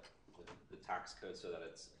the tax code so that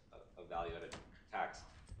it's a value-added tax,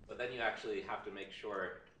 but then you actually have to make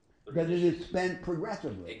sure that it is spent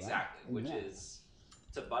progressively. Exactly, right? which is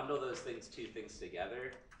to bundle those two things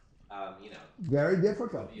together. Very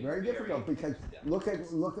difficult. Very difficult because look at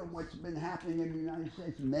what's been happening in the United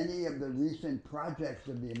States. Many of the recent projects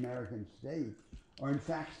of the American state are in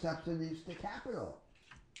fact subsidies to capital.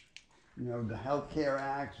 You know, the Health Care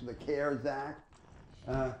Acts, the CARES Act,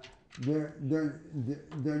 they're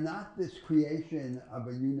not this creation of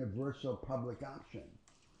a universal public option.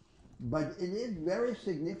 But it is very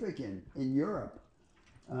significant in Europe.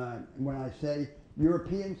 When I say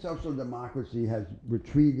European social democracy has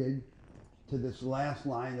retreated to this last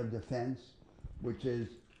line of defense, which is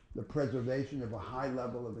the preservation of a high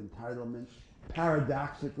level of entitlements,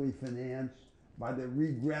 paradoxically financed by the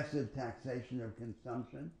regressive taxation of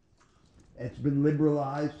consumption. It's been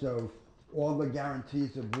liberalized, so all the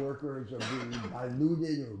guarantees of workers are being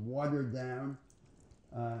diluted or watered down.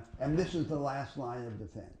 And this is the last line of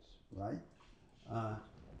defense, right?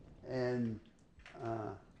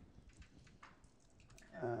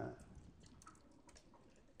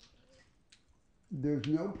 There's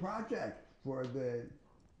no project for the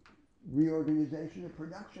reorganization of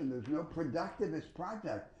production. There's no productivist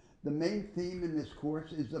project. The main theme in this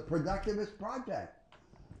course is the productivist project.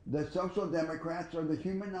 The social democrats are the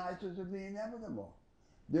humanizers of the inevitable.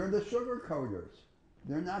 They're the sugar coaters.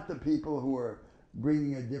 They're not the people who are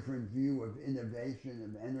bringing a different view of innovation,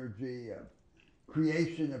 of energy, of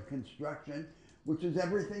creation, of construction, which is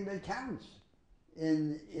everything that counts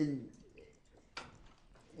in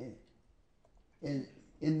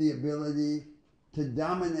the ability to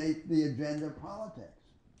dominate the agenda of politics.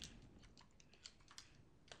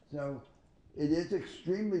 So it is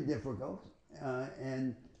extremely difficult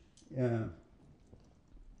and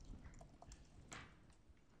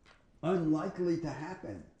unlikely to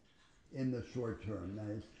happen in the short term. That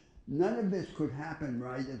is, none of this could happen,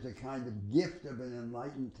 right, as a kind of gift of an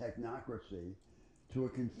enlightened technocracy to a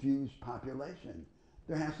confused population.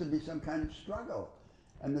 There has to be some kind of struggle,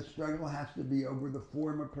 and the struggle has to be over the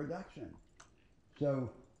form of production.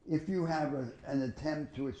 So if you have an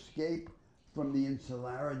attempt to escape from the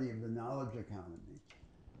insularity of the knowledge economy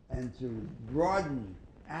and to broaden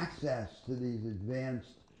access to these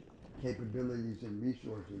advanced capabilities and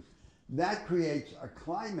resources, that creates a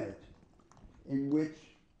climate in which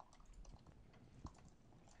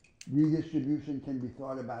redistribution can be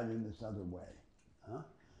thought about in this other way.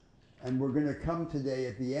 And we're going to come today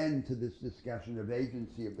at the end to this discussion of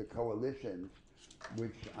agency of the coalitions,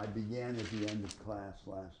 which I began at the end of class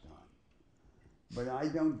last time. But I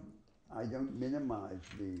don't minimize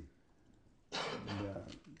the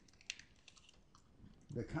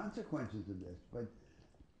consequences of this. But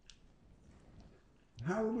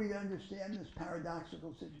how are we to understand this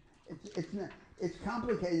paradoxical situation? It's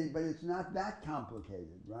complicated, but it's not that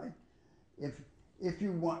complicated, right?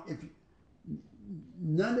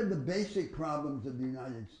 None of the basic problems of the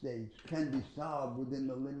United States can be solved within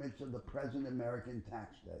the limits of the present American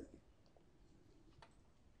tax take.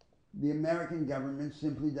 The American government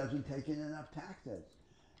simply doesn't take in enough taxes.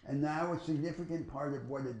 And now a significant part of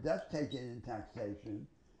what it does take in taxation,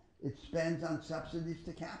 it spends on subsidies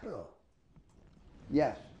to capital.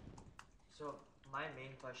 Yes? So my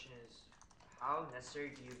main question is, how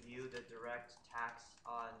necessary do you view the direct tax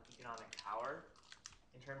on economic power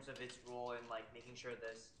in terms of its role in like making sure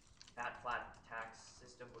that flat tax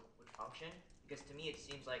system would function? Because to me it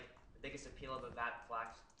seems like the biggest appeal of a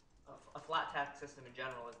flat tax system in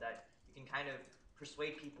general is that you can kind of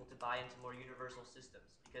persuade people to buy into more universal systems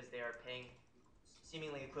because they are paying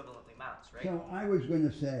seemingly equivalent amounts, right? So I was going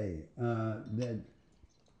to say that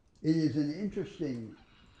it is an interesting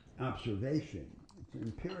observation, it's an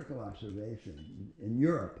empirical observation in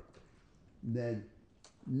Europe, that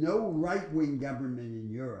no right-wing government in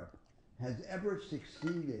Europe has ever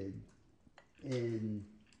succeeded in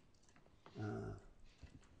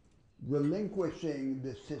relinquishing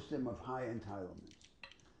the system of high entitlements.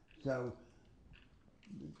 So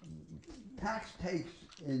tax takes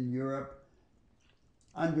in Europe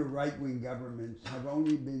under right-wing governments have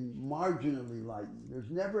only been marginally lightened.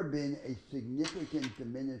 There's never been a significant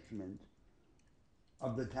diminishment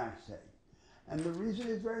of the tax take. And the reason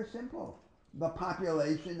is very simple. The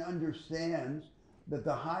population understands that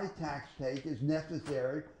the high tax take is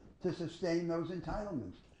necessary to sustain those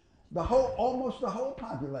entitlements. Almost the whole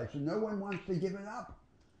population, no one wants to give it up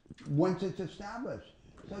once it's established.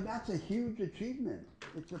 So that's a huge achievement.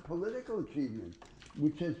 It's a political achievement,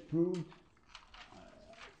 which has proved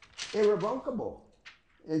irrevocable.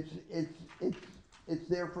 It's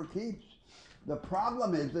there for keeps. The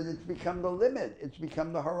problem is that it's become the limit. It's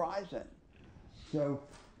become the horizon. So,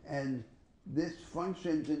 and this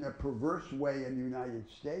functions in a perverse way in the United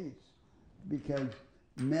States because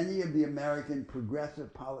many of the American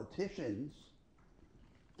progressive politicians,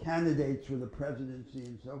 candidates for the presidency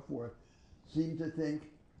and so forth, seem to think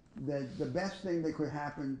that the best thing that could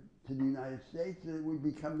happen to the United States, that it would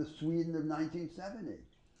become the Sweden of 1970.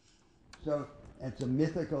 So it's a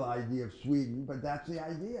mythical idea of Sweden, but that's the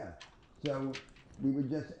idea. So we would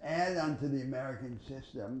just add onto the American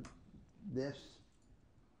system this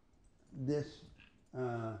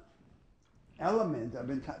element of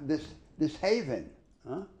this haven,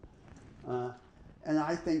 and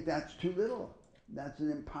I think that's too little. That's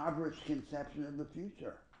an impoverished conception of the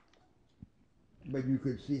future. But you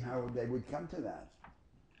could see how they would come to that.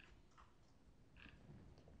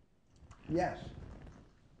 Yes.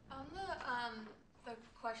 On the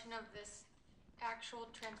question of this actual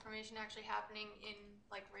transformation actually happening in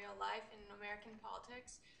like real life in American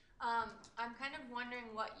politics, I'm kind of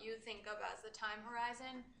wondering what you think of as the time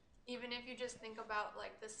horizon. Even if you just think about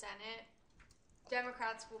like the Senate,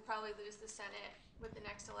 Democrats will probably lose the Senate with the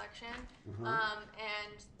next election,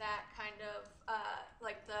 and that kind of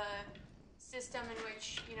like the system in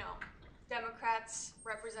which, you know, Democrats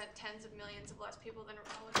represent tens of millions of less people than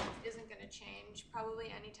Republicans isn't going to change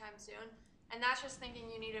probably anytime soon. And that's just thinking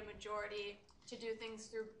you need a majority to do things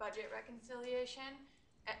through budget reconciliation,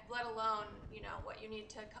 let alone, you know, what you need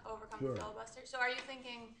to overcome the filibuster. So are you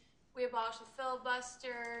thinking we abolish the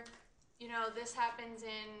filibuster, you know, this happens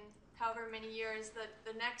in however many years,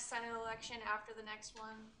 the next Senate election after the next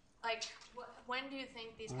one? Like, when do you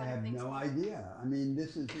think these kind of things? I have no idea. I mean,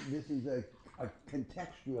 this is a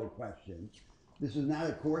contextual question. This is not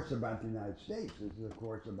a course about the United States. This is a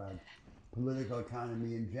course about political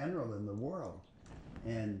economy in general in the world.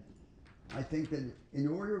 And I think that in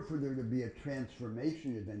order for there to be a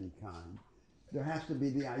transformation of any kind, there has to be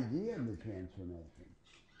the idea of the transformation.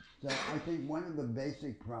 So I think one of the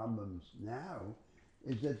basic problems now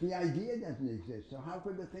is that the idea doesn't exist. So how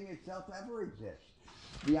could the thing itself ever exist?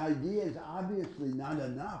 The idea is obviously not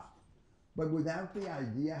enough, but without the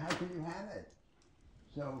idea, how can you have it?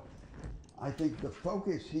 So I think the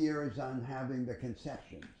focus here is on having the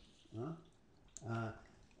conceptions.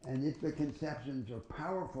 And if the conceptions are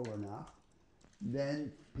powerful enough,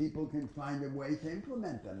 then people can find a way to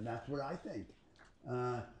implement them. That's what I think.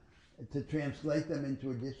 To translate them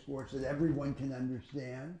into a discourse that everyone can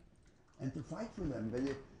understand and to fight for them. But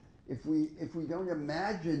if we don't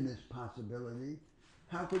imagine this possibility,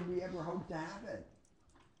 how could we ever hope to have it?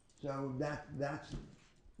 So that's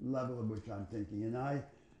the level at which I'm thinking. And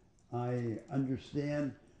I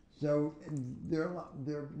understand. So there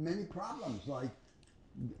are many problems. Like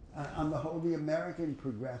on the whole, the American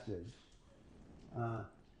progressives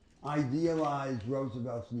idealized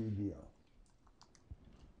Roosevelt's New Deal.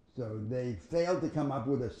 So they failed to come up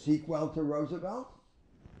with a sequel to Roosevelt.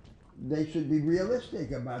 They should be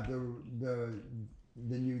realistic about the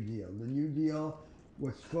New Deal. The New Deal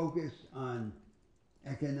was focused on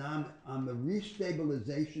the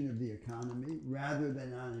restabilization of the economy rather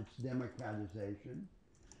than on its democratization,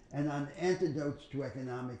 and on antidotes to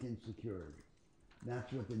economic insecurity.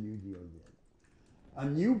 That's what the New Deal did. A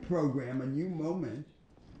new program, a new moment,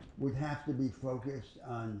 would have to be focused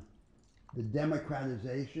on the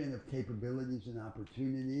democratization of capabilities and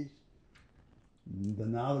opportunities, the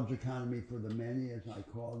knowledge economy for the many, as I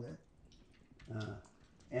called it,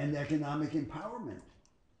 and economic empowerment.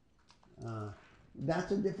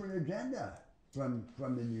 That's a different agenda from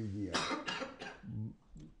the New Deal,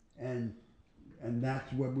 and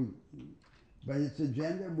that's what but it's an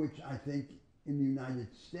agenda which I think in the United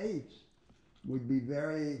States would be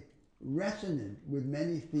very resonant with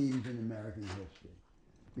many themes in American history,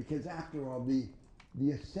 because after all, the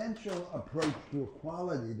essential approach to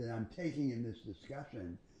equality that I'm taking in this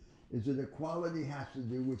discussion is that equality has to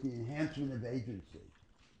do with the enhancement of agency,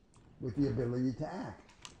 with the ability to act.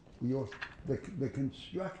 The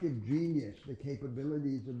constructive genius, the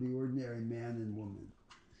capabilities of the ordinary man and woman.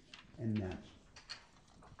 And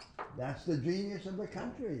that's the genius of the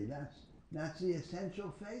country. That's the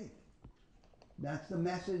essential faith. That's the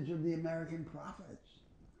message of the American prophets.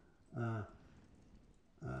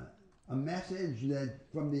 A message that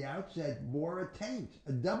from the outset bore a taint,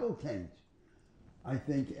 a double taint. I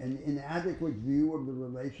think an inadequate view of the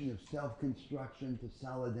relation of self-construction to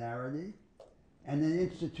solidarity, and an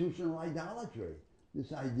institutional idolatry.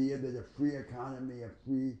 This idea that a free economy, a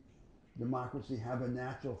free democracy have a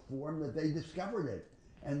natural form, that they discovered it,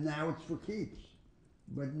 and now it's for keeps.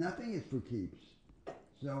 But nothing is for keeps.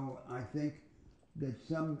 So I think that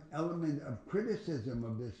some element of criticism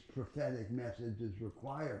of this prophetic message is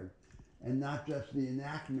required, and not just the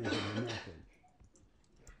enactment of the message.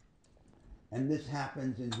 And this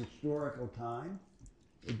happens in historical time.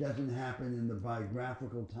 It doesn't happen in the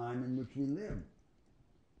biographical time in which we live.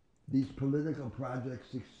 These political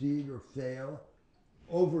projects succeed or fail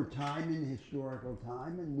over time in historical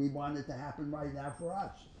time, and we want it to happen right now for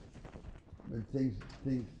us. But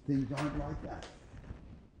things aren't like that.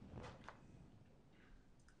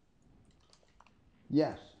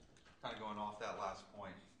 Yes. Kind of going off that last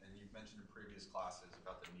point, and you've mentioned in previous classes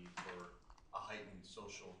about the need for a heightened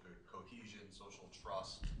social cohesion, social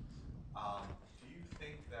trust. Do you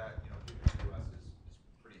think that, given the U.S. is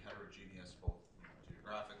pretty heterogeneous, both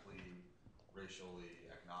geographically, racially,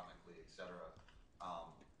 economically, et cetera,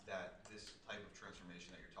 that this type of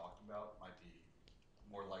transformation that you're talking about might be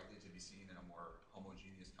more likely to be seen in a more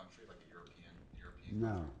homogeneous country like a European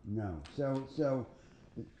No. So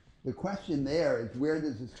the question there is, where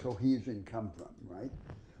does this cohesion come from, right?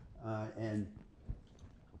 And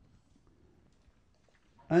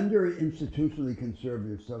under institutionally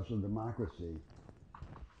conservative social democracy,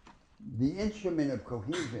 the instrument of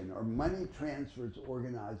cohesion are money transfers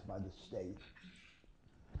organized by the state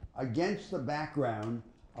against the background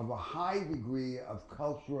of a high degree of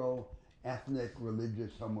cultural, ethnic,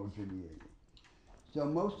 religious homogeneity. So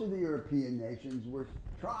most of the European nations were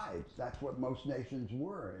tribes. That's what most nations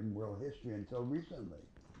were in world history until recently.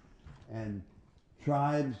 And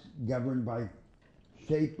tribes governed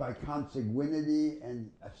shaped by consanguinity and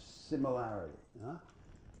similarity.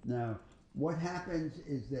 Now, what happens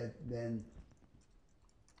is that then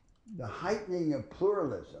the heightening of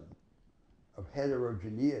pluralism, of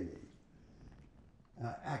heterogeneity,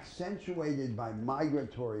 accentuated by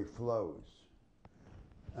migratory flows,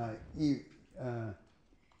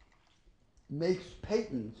 makes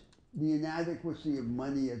patent the inadequacy of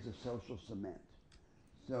money as a social cement.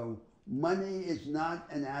 So money is not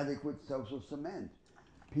an adequate social cement.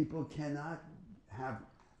 People cannot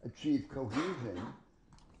achieve cohesion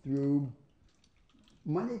through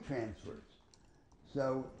money transfers.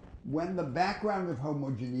 So when the background of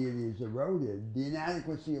homogeneity is eroded, the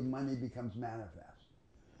inadequacy of money becomes manifest.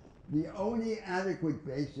 The only adequate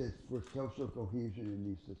basis for social cohesion in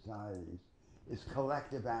these societies is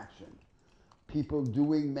collective action. People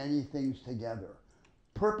doing many things together.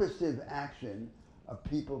 Purposive action of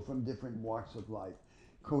people from different walks of life.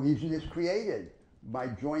 Cohesion is created by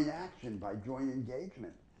joint action, by joint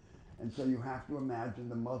engagement. And so you have to imagine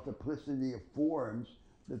the multiplicity of forms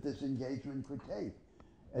that this engagement could take.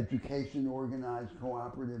 Education organized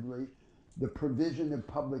cooperatively, the provision of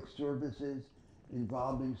public services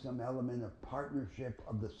involving some element of partnership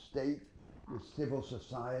of the state with civil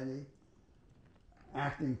society,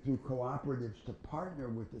 acting through cooperatives to partner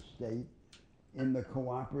with the state in the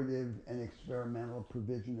cooperative and experimental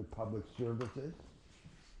provision of public services.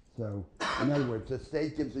 So, in other words, the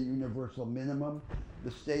state gives a universal minimum.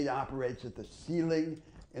 The state operates at the ceiling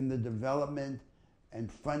in the development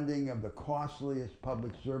and funding of the costliest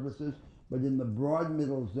public services, but in the broad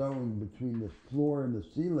middle zone between the floor and the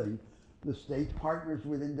ceiling, the state partners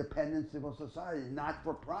with independent civil society, not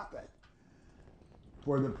for profit,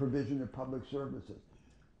 for the provision of public services.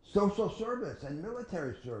 Social service and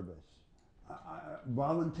military service,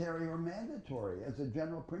 voluntary or mandatory as a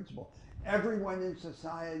general principle. Everyone in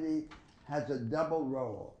society has a double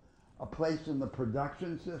role, a place in the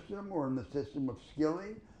production system or in the system of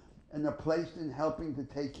skilling, and a place in helping to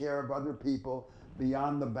take care of other people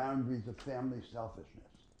beyond the boundaries of family selfishness.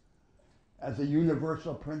 As a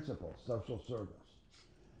universal principle, social service.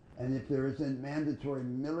 And if there isn't mandatory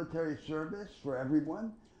military service for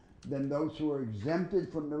everyone, then those who are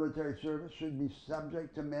exempted from military service should be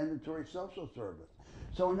subject to mandatory social service.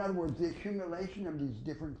 So in other words, the accumulation of these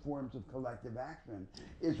different forms of collective action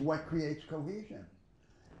is what creates cohesion.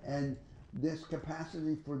 And this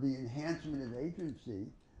capacity for the enhancement of agency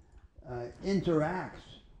interacts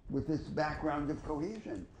with this background of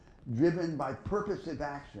cohesion, driven by purposive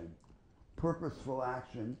action, purposeful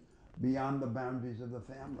action beyond the boundaries of the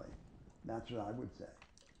family. That's what I would say.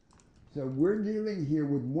 So we're dealing here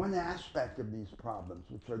with one aspect of these problems,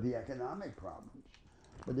 which are the economic problems,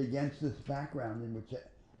 but against this background in which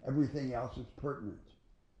everything else is pertinent.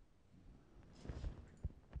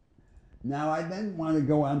 Now I then want to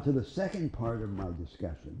go on to the second part of my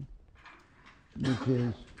discussion, which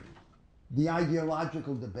is the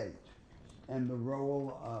ideological debate and the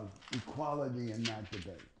role of equality in that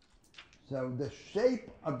debate. So the shape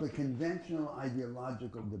of the conventional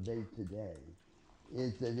ideological debate today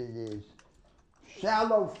is that it is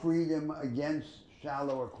shallow freedom against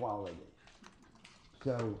shallow equality.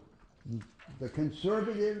 So the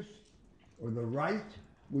conservatives or the right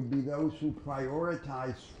would be those who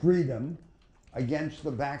prioritize freedom against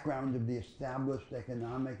the background of the established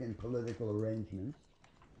economic and political arrangements.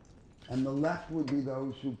 And the left would be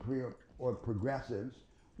those who, or progressives,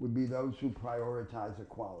 would be those who prioritize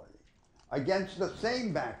equality against the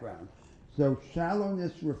same background. So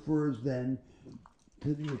shallowness refers then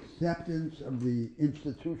to the acceptance of the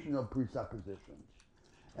institutional presuppositions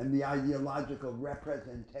and the ideological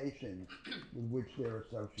representation with which they're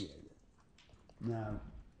associated. Now,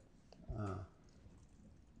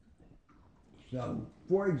 so,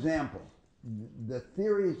 for example, the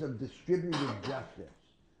theories of distributive justice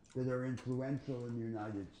that are influential in the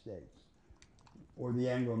United States or the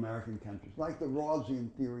Anglo-American countries, like the Rawlsian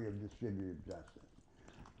theory of distributive justice,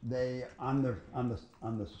 they, on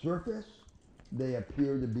the surface, they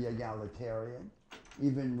appear to be egalitarian,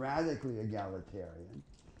 even radically egalitarian,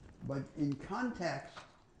 but in context,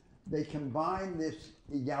 they combine this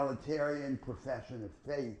egalitarian profession of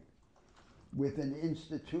faith with an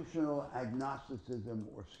institutional agnosticism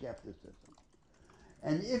or skepticism.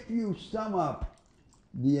 And if you sum up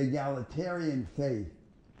the egalitarian faith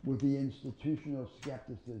with the institutional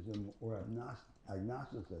skepticism or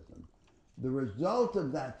agnosticism, the result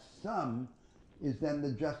of that sum is then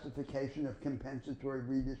the justification of compensatory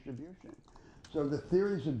redistribution. So the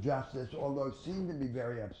theories of justice, although seem to be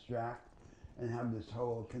very abstract and have this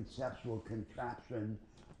whole conceptual contraption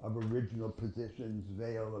of original positions,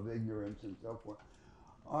 veil of ignorance, and so forth,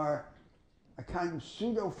 are a kind of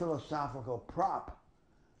pseudo-philosophical prop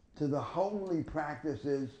to the homely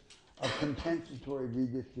practices of compensatory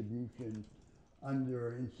redistribution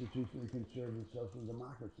under institutionally conservative social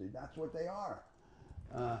democracy. That's what they are.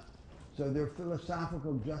 So they're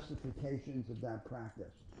philosophical justifications of that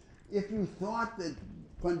practice. If you thought that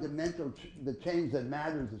the change that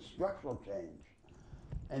matters is structural change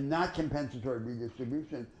and not compensatory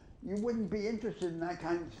redistribution, you wouldn't be interested in that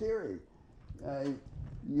kind of theory.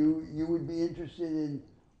 You would be interested in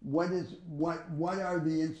what are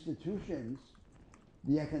the institutions,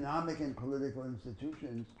 the economic and political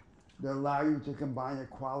institutions that allow you to combine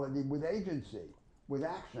equality with agency, with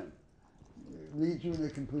action. It leads you in a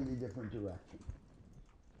completely different direction.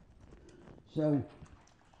 So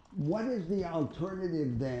what is the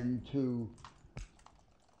alternative then to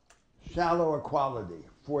shallow equality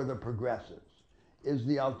for the progressives? Is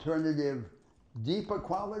the alternative deep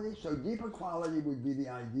equality? So deep equality would be the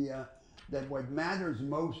idea that what matters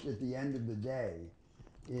most at the end of the day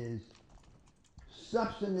is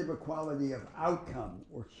substantive equality of outcome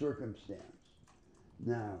or circumstance.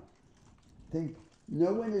 Now, think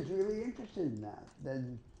no one is really interested in that.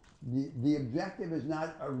 Then the objective is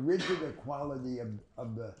not a rigid equality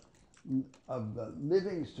of the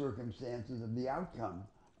living circumstances of the outcome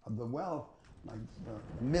of the wealth, like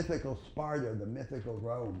the mythical Sparta, the mythical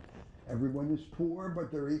Rome. Everyone is poor,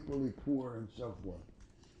 but they're equally poor, and so forth.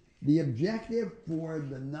 The objective for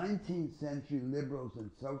the 19th century liberals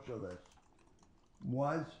and socialists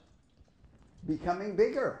was becoming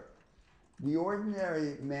bigger. The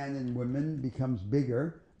ordinary man and woman becomes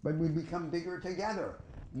bigger, but we become bigger together.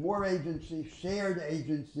 More agency, shared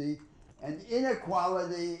agency, and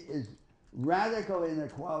inequality is, radical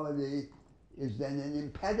inequality is then an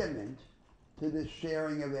impediment to the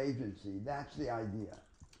sharing of agency. That's the idea.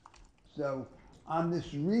 So on this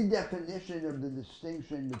redefinition of the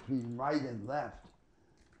distinction between right and left,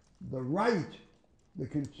 the right, the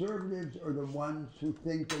conservatives, are the ones who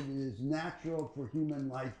think that it is natural for human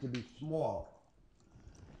life to be small,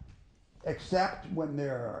 except when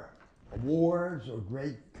there are wars or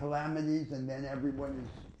great calamities, and then everyone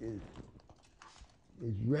is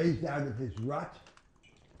raised out of his rut,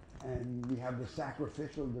 and we have the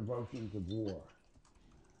sacrificial devotions of war.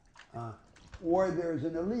 Or there's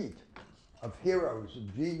an elite of heroes,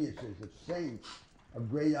 of geniuses, of saints, of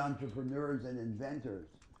great entrepreneurs and inventors,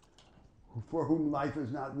 for whom life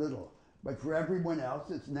is not little. But for everyone else,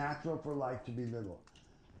 it's natural for life to be little.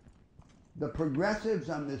 The progressives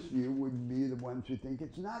on this view would be the ones who think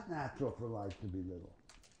it's not natural for life to be little.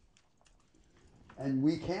 And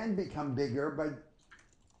we can become bigger, but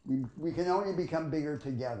we can only become bigger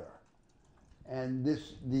together. And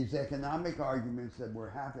these economic arguments that we're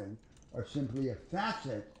having are simply a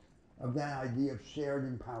facet of that idea of shared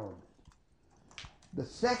empowerment. The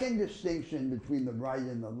second distinction between the right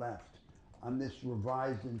and the left on this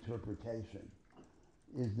revised interpretation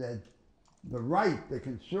is that the right, the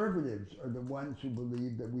conservatives, are the ones who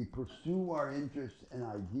believe that we pursue our interests and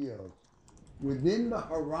ideals within the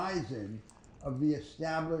horizon of the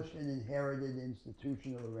established and inherited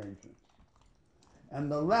institutional arrangements.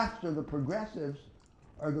 And the left, or the progressives,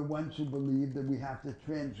 are the ones who believe that we have to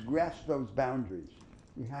transgress those boundaries.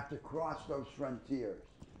 We have to cross those frontiers.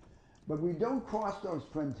 But we don't cross those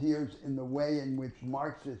frontiers in the way in which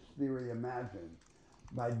Marxist theory imagined,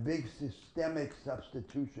 by big systemic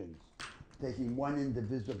substitutions, taking one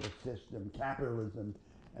indivisible system, capitalism,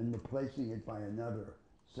 and replacing it by another,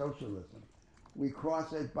 socialism. We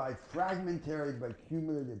cross it by fragmentary but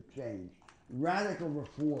cumulative change, radical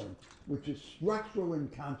reform, which is structural in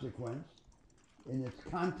consequence, in its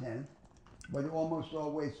content, but almost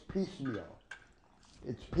always piecemeal.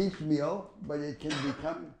 It's piecemeal, but it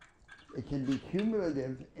can be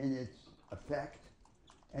cumulative in its effect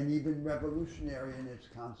and even revolutionary in its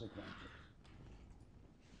consequences.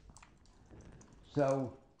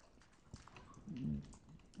 So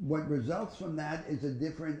what results from that is a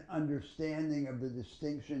different understanding of the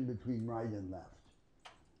distinction between right and left,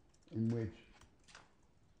 in which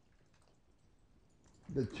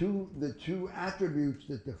the two attributes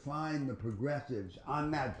that define the progressives on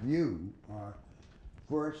that view are,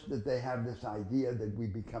 first, that they have this idea that we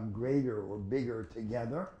become greater or bigger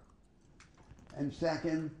together, and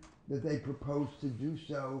second, that they propose to do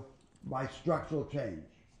so by structural change,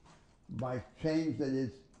 by change that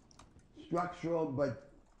is structural but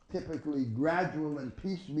typically gradual and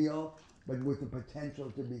piecemeal, but with the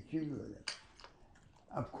potential to be cumulative.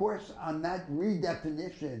 Of course, on that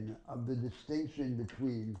redefinition of the distinction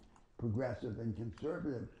between progressive and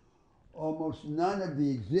conservative, almost none of the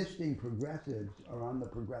existing progressives are on the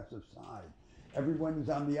progressive side. Everyone is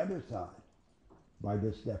on the other side by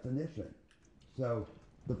this definition. So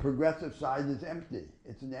the progressive side is empty.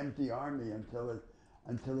 It's an empty army until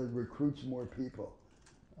it recruits more people.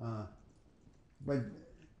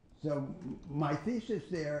 So my thesis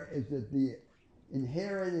there is that the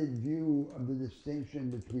inherited view of the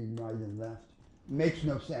distinction between right and left makes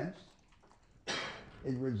no sense.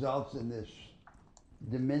 It results in this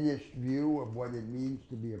diminished view of what it means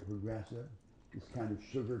to be a progressive, this kind of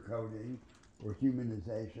sugarcoating or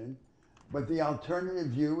humanization. But the alternative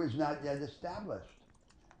view is not yet established.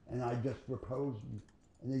 And I just proposed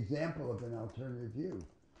an example of an alternative view.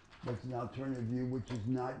 But it's an alternative view which is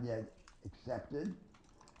not yet accepted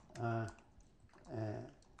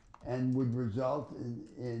and would result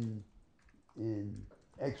in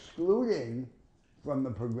excluding from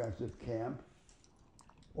the progressive camp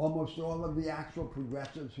almost all of the actual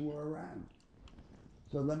progressives who are around.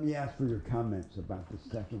 So let me ask for your comments about the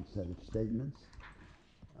second set of statements.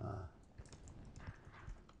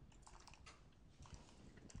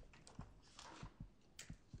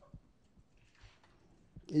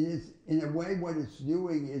 It is, in a way, what it's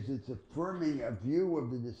doing is it's affirming a view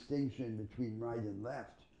of the distinction between right and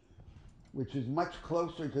left, which is much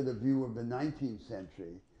closer to the view of the 19th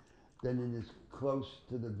century than it is close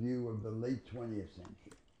to the view of the late 20th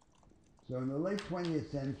century. So in the late 20th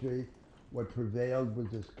century, what prevailed was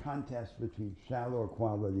this contest between shallow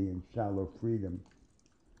equality and shallow freedom.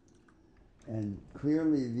 And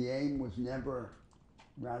clearly the aim was never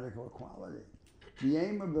radical equality. The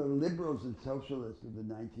aim of the liberals and socialists of the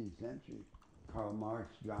 19th century, Karl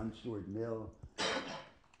Marx, John Stuart Mill,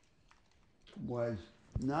 was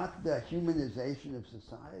not the humanization of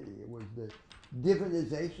society. It was the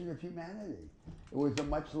divinization of humanity. It was a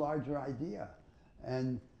much larger idea.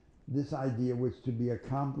 And this idea was to be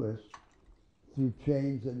accomplished through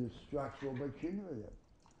change that is structural but cumulative.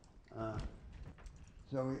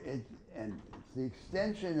 So it's the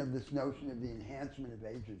extension of this notion of the enhancement of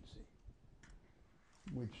agency,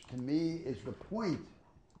 which to me is the point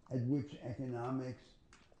at which economics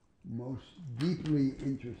most deeply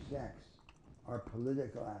intersects our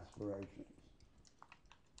political aspirations.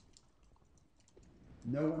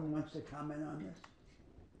 No one wants to comment on this?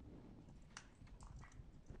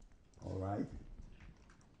 All right.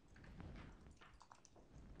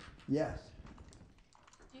 Yes.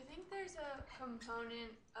 Do you think there's a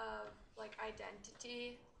component of like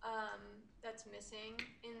identity that's missing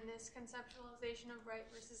in this conceptualization of right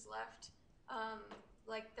versus left?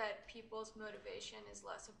 Like that people's motivation is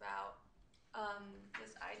less about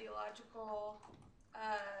this ideological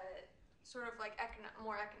sort of like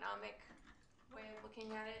more economic way of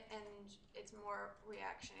looking at it, and it's more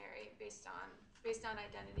reactionary based on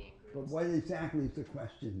identity and groups. But what exactly is the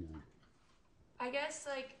question then? I guess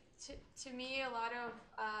like to me, a lot of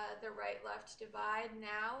the right-left divide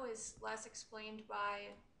now is less explained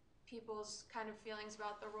by people's kind of feelings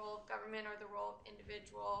about the role of government or the role of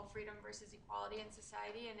individual freedom versus equality in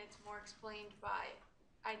society, and it's more explained by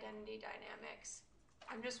identity dynamics.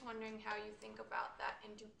 I'm just wondering how you think about that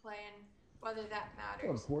interplay and whether that matters.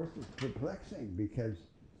 Well, of course, it's perplexing because,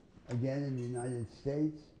 again, in the United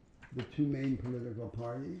States, the two main political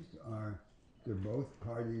parties they're both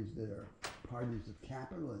parties that are parties of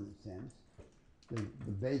capital in a sense.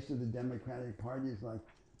 The base of the Democratic Party is like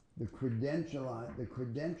the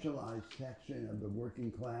credentialized section of the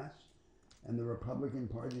working class, and the Republican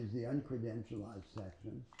Party is the uncredentialized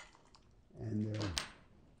section. And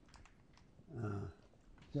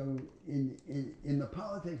so in the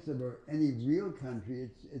politics of any real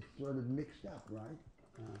country, it's sort of mixed up, right?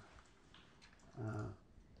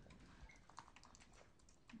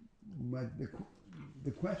 But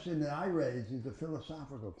the question that I raise is a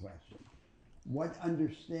philosophical question. What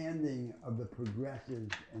understanding of the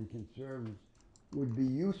progressives and conservatives would be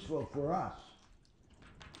useful for us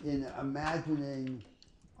in imagining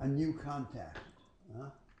a new contest,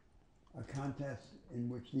 a contest in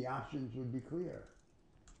which the options would be clear?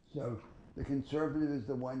 So the conservative is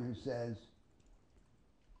the one who says,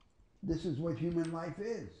 this is what human life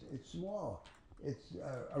is. It's small. It's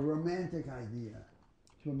a romantic idea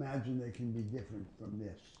to imagine they can be different from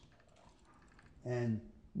this. And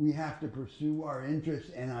we have to pursue our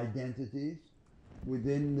interests and identities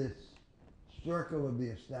within this circle of the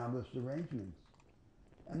established arrangements.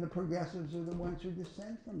 And the progressives are the ones who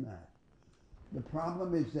dissent from that. The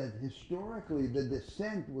problem is that historically the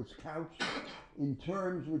dissent was couched in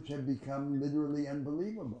terms which have become literally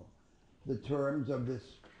unbelievable. The terms of this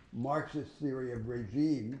Marxist theory of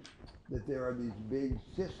regimes, that there are these big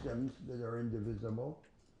systems that are indivisible,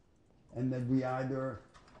 and that we either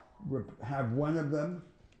have one of them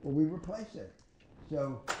or we replace it.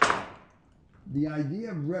 So the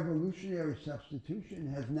idea of revolutionary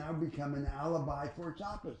substitution has now become an alibi for its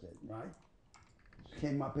opposite, right? This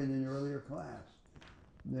came up in an earlier class.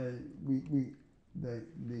 The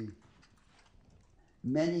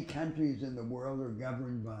many countries in the world are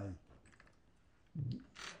governed by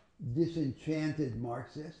disenchanted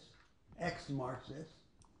Marxists, ex-Marxists,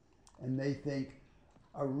 and they think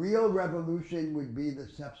a real revolution would be the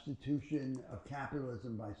substitution of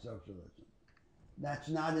capitalism by socialism. That's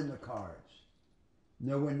not in the cards.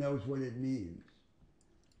 No one knows what it means.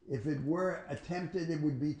 If it were attempted, it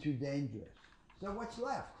would be too dangerous. So what's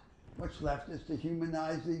left? What's left is to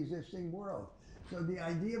humanize the existing world. So the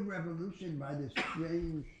idea of revolution, by this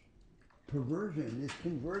strange perversion, is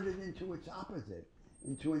converted into its opposite,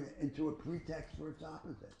 into a pretext for its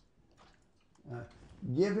opposite.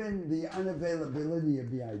 Given the unavailability of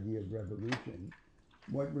the idea of revolution,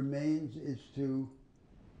 what remains is to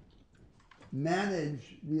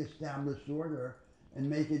manage the established order and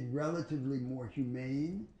make it relatively more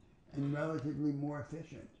humane and relatively more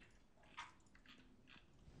efficient.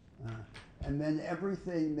 And then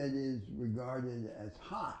everything that is regarded as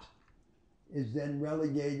hot is then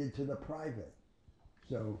relegated to the private.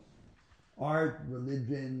 So art,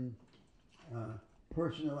 religion,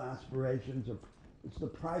 personal aspirations, it's the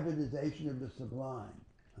privatization of the sublime.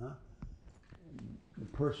 The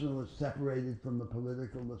personal is separated from the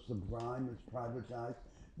political, the sublime is privatized.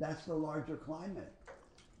 That's the larger climate.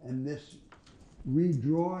 And this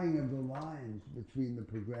redrawing of the lines between the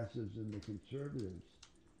progressives and the conservatives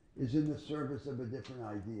is in the service of a different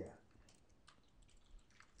idea.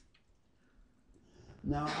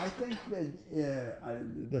 Now, I think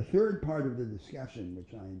that the third part of the discussion,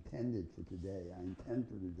 which I intend for today,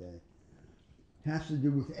 has to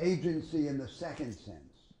do with agency in the second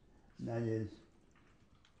sense. That is,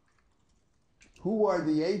 who are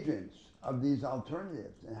the agents of these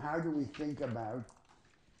alternatives, and how do we think about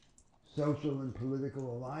social and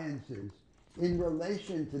political alliances in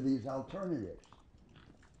relation to these alternatives?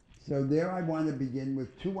 So there I want to begin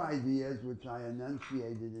with two ideas which I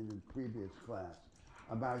enunciated in a previous class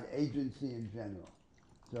about agency in general.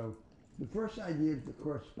 So the first idea is the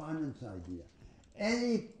correspondence idea.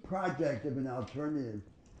 Any project of an alternative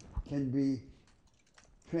can be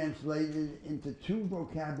translated into two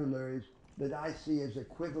vocabularies that I see as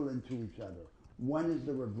equivalent to each other. One is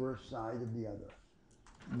the reverse side of the other.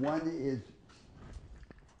 One is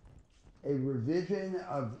a revision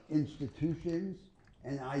of institutions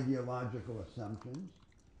and ideological assumptions.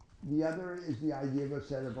 The other is the idea of a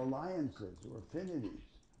set of alliances or affinities,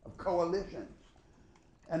 of coalitions.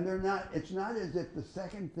 And it's not as if the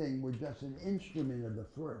second thing were just an instrument of the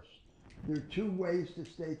first. There are two ways to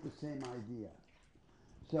state the same idea.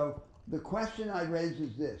 So the question I raise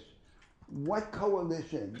is this: what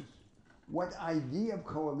coalitions, what idea of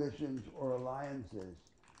coalitions or alliances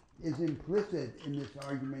is implicit in this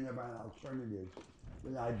argument about alternatives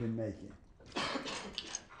that I've been making?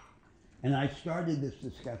 And I started this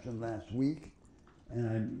discussion last week, and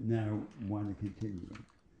I now want to continue.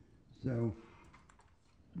 So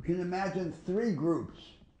you can imagine three groups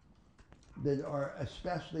that are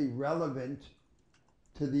especially relevant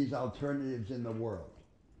to these alternatives in the world.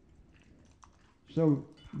 So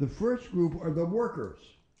the first group are the workers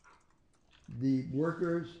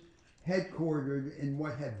headquartered in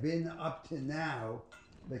what have been up to now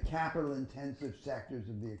the capital-intensive sectors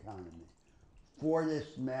of the economy.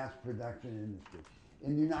 Fordist mass production industries.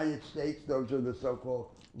 In the United States, those are the so-called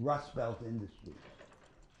Rust Belt industries.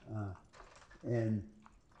 And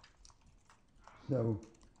so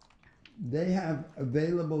they have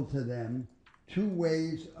available to them two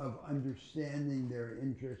ways of understanding their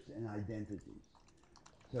interests and identities.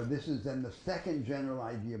 So this is then the second general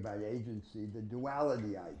idea about agency, the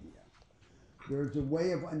duality idea. There's a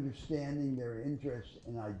way of understanding their interests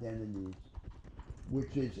and identities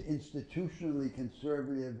which is institutionally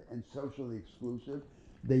conservative and socially exclusive.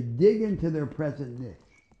 They dig into their present niche,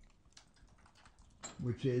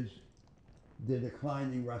 which is the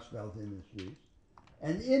declining Rust Belt industries.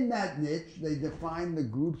 And in that niche, they define the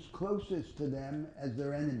groups closest to them as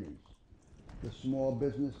their enemies. The small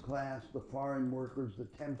business class, the foreign workers, the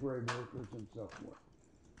temporary workers, and so forth.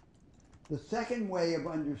 The second way of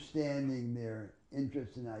understanding their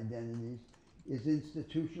interests and identities is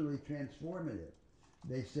institutionally transformative.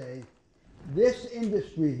 They say, this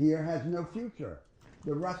industry here has no future.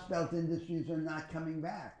 The Rust Belt industries are not coming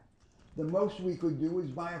back. The most we could do is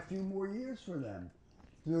buy a few more years for them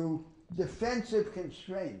through defensive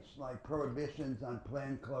constraints like prohibitions on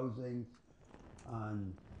plant closings,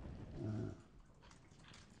 on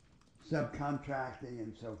subcontracting,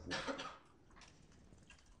 and so forth.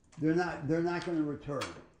 They're not going to return.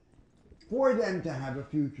 For them to have a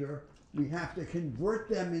future, we have to convert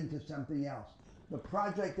them into something else. The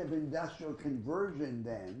project of industrial conversion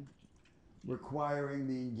then, requiring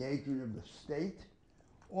the engagement of the state,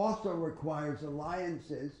 also requires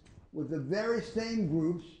alliances with the very same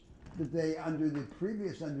groups that they, under the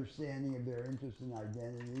previous understanding of their interests and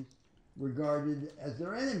identities, regarded as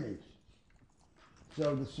their enemies.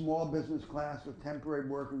 So the small business class, the temporary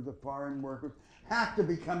workers, the foreign workers, have to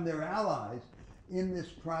become their allies in this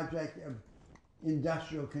project of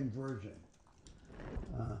industrial conversion.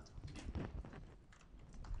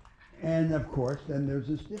 And of course, then there's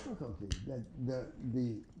this difficulty that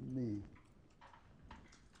the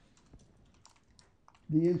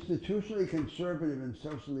institutionally conservative and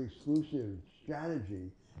socially exclusive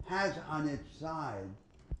strategy has on its side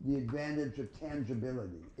the advantage of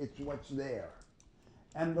tangibility. It's what's there.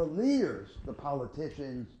 And the leaders, the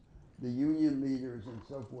politicians, the union leaders, and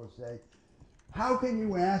so forth say, how can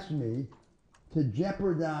you ask me to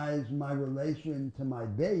jeopardize my relation to my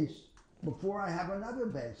base before I have another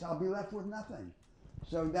base? I'll be left with nothing.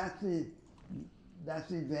 So that's the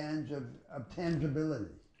advantage of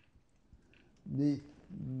tangibility.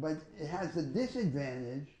 But it has the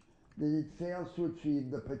disadvantage that it fails to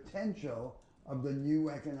achieve the potential of the new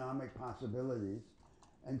economic possibilities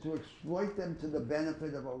and to exploit them to the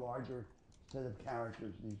benefit of a larger set of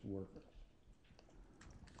characters, these workers.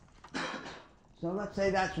 So let's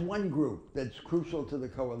say that's one group that's crucial to the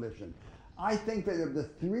coalition. I think that of the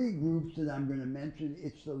three groups that I'm going to mention,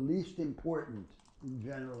 it's the least important in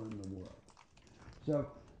general in the world. So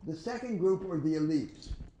the second group are the elites.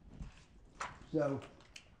 So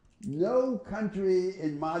no country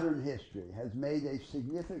in modern history has made a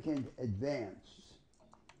significant advance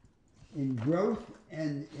in growth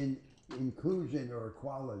and in inclusion or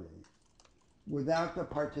equality without the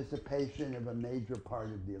participation of a major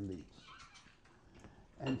part of the elites.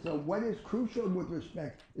 And so what is crucial with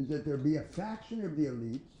respect is that there be a faction of the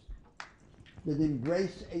elites that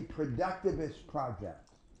embrace a productivist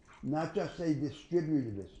project, not just a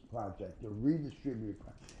distributivist project or redistributive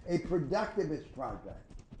project, a productivist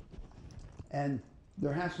project. And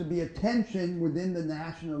there has to be a tension within the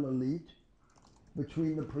national elite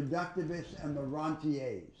between the productivists and the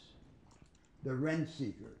rentiers, the rent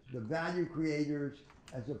seekers, the value creators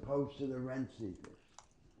as opposed to the rent seekers.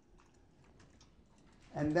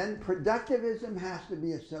 And then productivism has to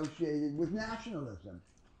be associated with nationalism,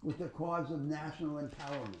 with the cause of national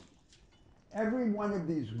empowerment. Every one of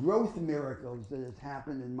these growth miracles that has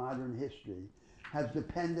happened in modern history has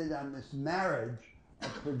depended on this marriage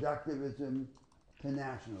of productivism to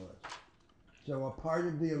nationalism. So a part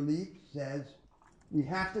of the elite says, we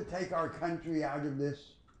have to take our country out of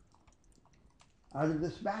this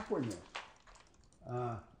backwardness.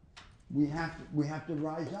 We have to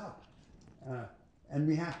rise up. And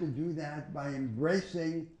we have to do that by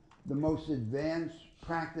embracing the most advanced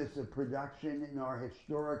practice of production in our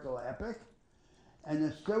historical epoch and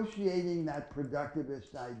associating that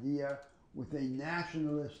productivist idea with a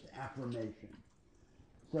nationalist affirmation.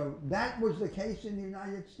 So that was the case in the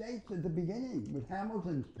United States at the beginning with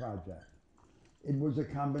Hamilton's project. It was a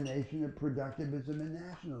combination of productivism and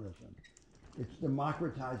nationalism. Its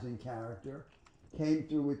democratizing character came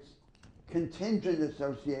through its contingent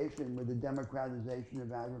association with the democratization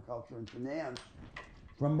of agriculture and finance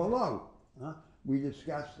from below. We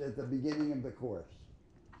discussed at the beginning of the course.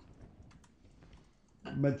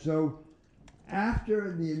 But so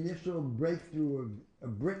after the initial breakthrough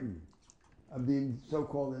of Britain, of the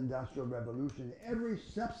so-called Industrial Revolution, every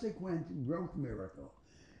subsequent growth miracle,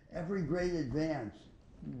 every great advance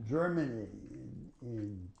Germany,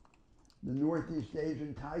 in the Northeast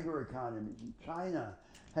Asian tiger economies, in China,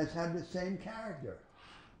 has had the same character.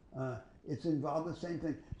 It's involved the same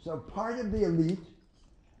thing. So part of the elite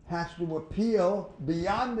has to appeal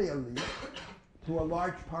beyond the elite to a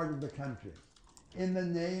large part of the country in the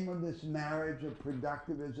name of this marriage of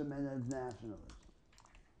productivism and of nationalism.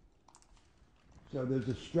 So there's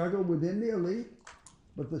a struggle within the elite,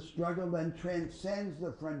 but the struggle then transcends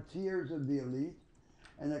the frontiers of the elite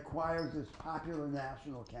and acquires this popular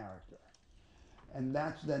national character. And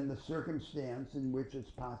that's then the circumstance in which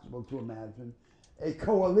it's possible to imagine a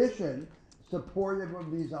coalition supportive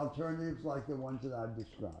of these alternatives like the ones that I've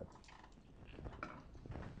described.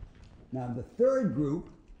 Now, the third group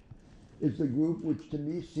is the group which to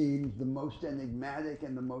me seems the most enigmatic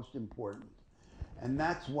and the most important. And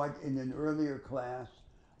that's what in an earlier class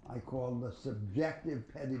I call the subjective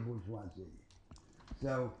petty bourgeoisie.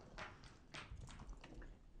 So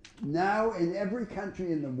now in every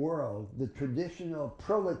country in the world, the traditional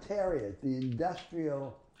proletariat, the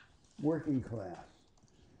industrial working class,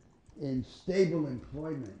 in stable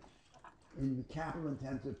employment, in the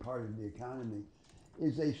capital-intensive part of the economy,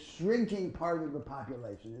 is a shrinking part of the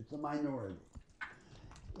population. It's a minority.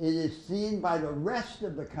 It is seen by the rest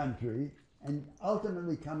of the country and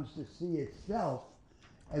ultimately comes to see itself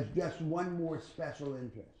as just one more special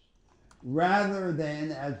interest, rather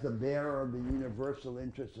than as the bearer of the universal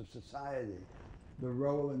interests of society, the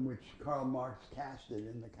role in which Karl Marx casted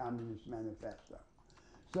in the Communist Manifesto.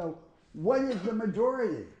 So what is the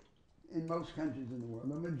majority in most countries in the world?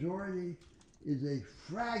 The majority is a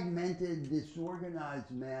fragmented,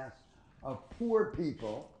 disorganized mass of poor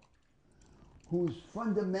people whose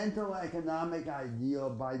fundamental economic ideal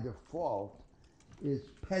by default is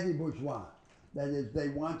petty bourgeois. That is, they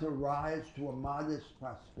want to rise to a modest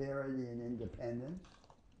prosperity and independence.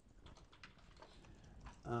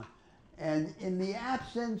 And in the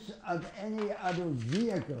absence of any other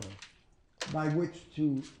vehicle by which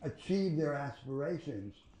to achieve their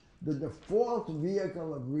aspirations, the default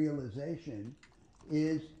vehicle of realization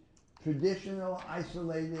is traditional,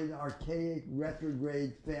 isolated, archaic,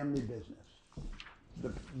 retrograde family business,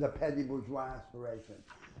 the petty bourgeois aspiration.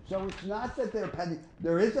 So it's not that they're petty,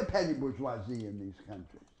 there is a petty bourgeoisie in these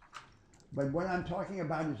countries. But what I'm talking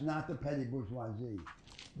about is not the petty bourgeoisie,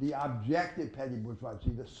 the objective petty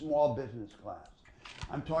bourgeoisie, the small business class.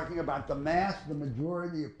 I'm talking about the mass, the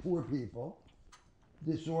majority of poor people,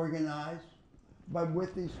 disorganized, but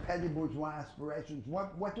with these petty bourgeois aspirations.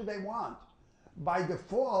 What do they want? By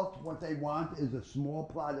default, what they want is a small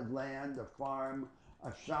plot of land, a farm,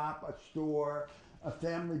 a shop, a store, a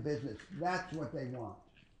family business. That's what they want.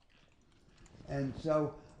 And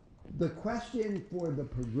so the question for the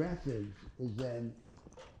progressives is then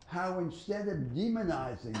how, instead of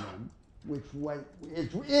demonizing them, which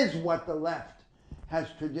is what the left has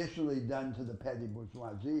traditionally done to the petty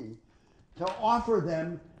bourgeoisie, to offer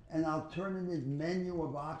them an alternative menu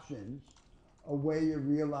of options, a way to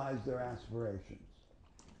realize their aspirations.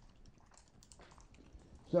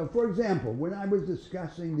 So, for example, when I was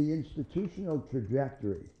discussing the institutional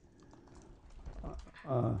trajectory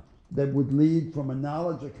that would lead from a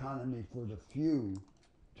knowledge economy for the few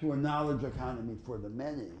to a knowledge economy for the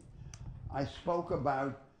many, I spoke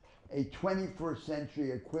about a 21st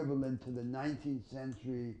century equivalent to the 19th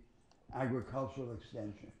century agricultural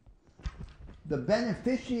extension. The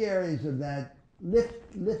beneficiaries of that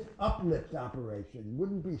uplift operation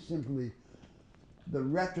wouldn't be simply the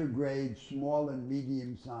retrograde small and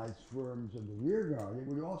medium-sized firms of the rearguard. It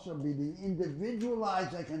would also be the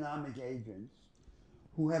individualized economic agents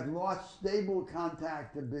who have lost stable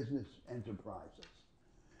contact to business enterprises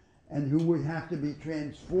and who would have to be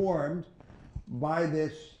transformed by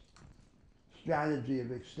this strategy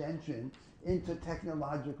of extension into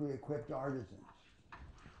technologically equipped artisans.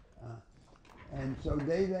 And so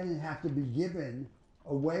they then have to be given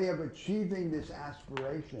a way of achieving this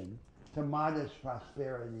aspiration to modest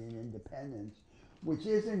prosperity and independence, which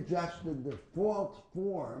isn't just the default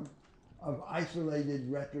form of isolated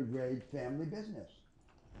retrograde family business.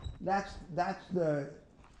 That's the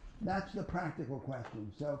practical question.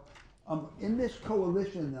 So in this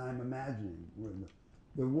coalition that I'm imagining, with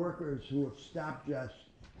the workers who have stopped just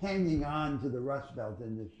hanging on to the Rust Belt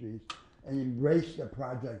industries and embraced the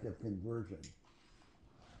project of conversion,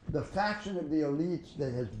 the faction of the elites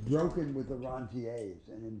that has broken with the rentiers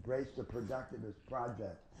and embraced the productivist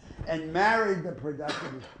project and married the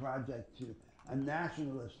productivist project to a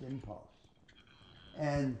nationalist impulse,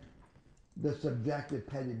 and the subjective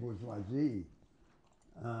petty bourgeoisie,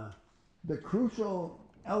 the crucial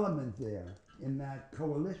element there in that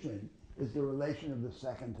coalition is the relation of the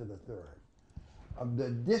second to the third. of the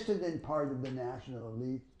dissident part of the national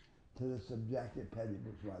elite to the subjective petty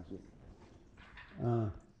bourgeoisie.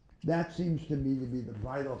 That seems to me to be the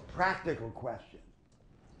vital practical question.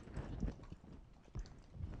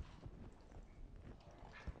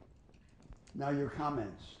 Now your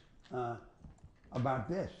comments about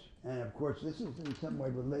this. And of course this is in some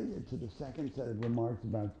way related to the second set of remarks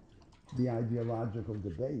about the ideological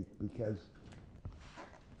debate, because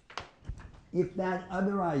if that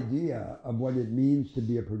other idea of what it means to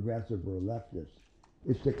be a progressive or a leftist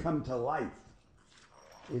is to come to life,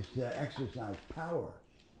 is to exercise power,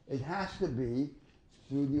 it has to be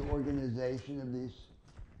through the organization of these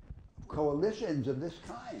coalitions of this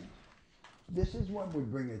kind. This is what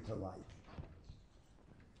would bring it to life.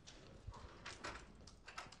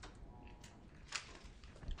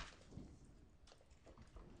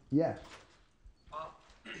 Yes.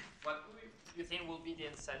 What do you think will be the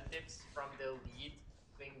incentives from the elite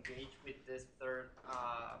to engage with this third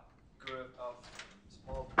group of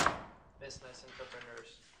small business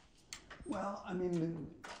entrepreneurs? Well, I mean,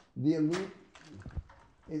 the elite,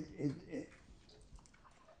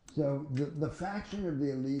 so the faction of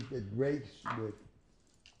the elite that breaks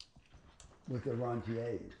with the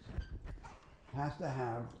rentiers has to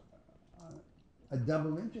have a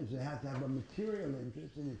double interest. It has to have a material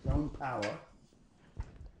interest in its own power.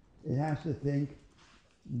 It has to think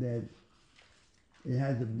that it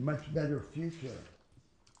has a much better future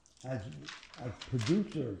as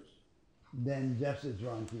producers than just as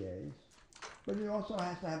rentiers. But it also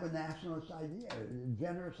has to have a nationalist idea, a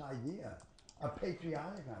generous idea, a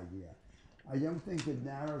patriotic idea. I don't think that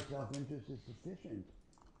narrow self-interest is sufficient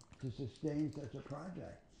to sustain such a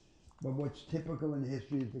project. But what's typical in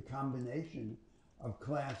history is the combination of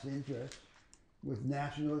class interest with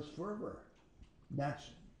nationalist fervor.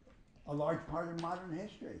 That's a large part of modern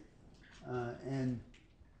history. And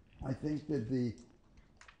I think that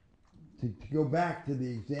to go back to the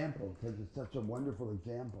example, because it's such a wonderful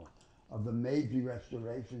example, of the Meiji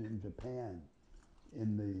Restoration in Japan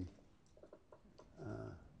in the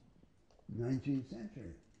 19th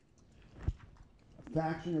century. A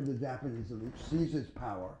faction of the Japanese elite seizes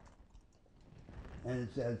power, and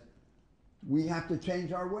it says, we have to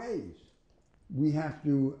change our ways. We have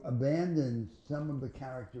to abandon some of the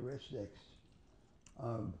characteristics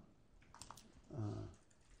of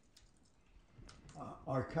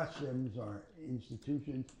our customs, our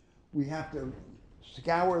institutions. We have to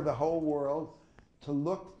scour the whole world to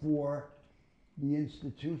look for the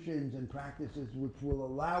institutions and practices which will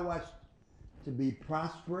allow us to be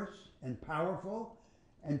prosperous and powerful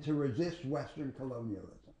and to resist Western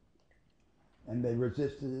colonialism. And they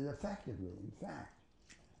resisted it effectively, in fact.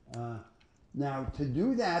 Now, to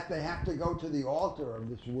do that, they have to go to the altar of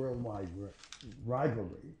this worldwide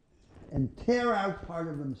rivalry and tear out part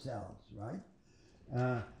of themselves,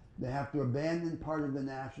 right? They have to abandon part of the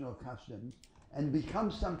national customs and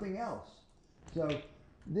become something else. So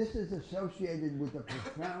this is associated with a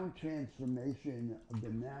profound transformation of the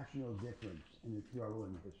national difference in its role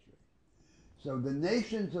in history. So the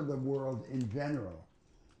nations of the world in general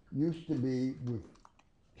used to be with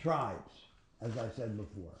tribes, as I said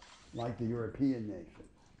before, like the European nations,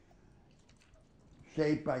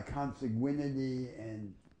 shaped by consanguinity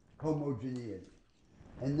and homogeneity.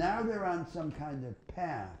 And now they're on some kind of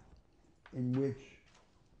path in which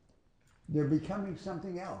they're becoming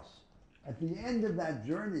something else. At the end of that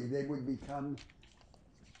journey, they would become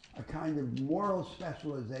a kind of moral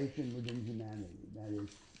specialization within humanity. That is,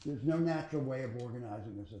 there's no natural way of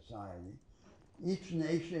organizing a society. Each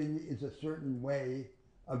nation is a certain way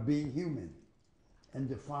of being human and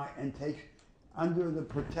takes under the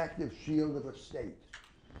protective shield of a state.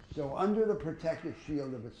 So under the protective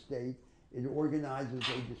shield of a state, it organizes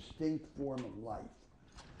a distinct form of life.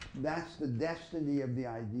 That's the destiny of the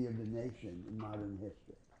idea of the nation in modern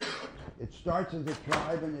history. It starts as a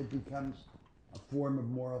tribe and it becomes a form of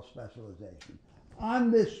moral specialization. On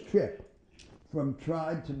this trip from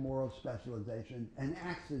tribe to moral specialization, an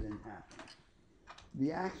accident happens.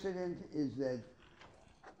 The accident is that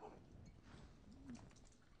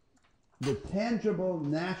the tangible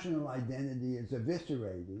national identity is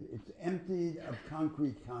eviscerated. It's emptied of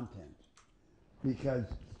concrete content because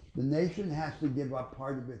the nation has to give up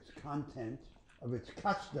part of its content, of its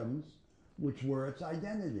customs, which were its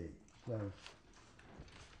identity. So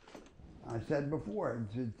I said before,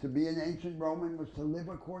 to be an ancient Roman was to live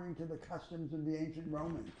according to the customs of the ancient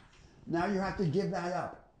Romans. Now you have to give that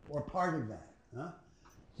up, or part of that. Huh?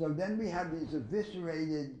 So then we have these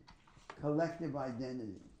eviscerated collective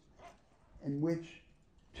identities in which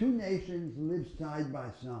two nations live side by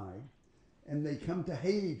side and they come to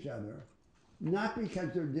hate each other not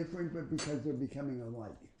because they're different, but because they're becoming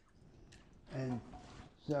alike. And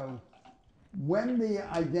so when the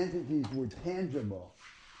identities were tangible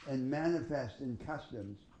and manifest in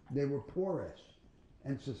customs, they were porous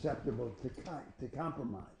and susceptible to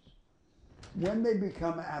compromise. When they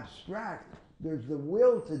become abstract, there's the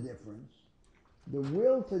will to difference. The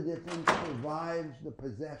will to difference survives the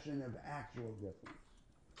possession of actual difference.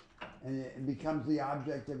 And it becomes the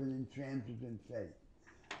object of an intransigent faith.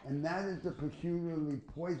 And that is the peculiarly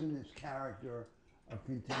poisonous character of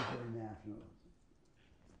contemporary nationalism.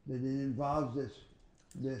 That it involves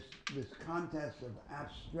this contest of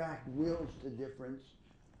abstract wills to difference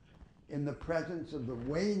in the presence of the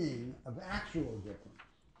waning of actual difference.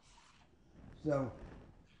 So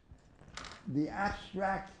the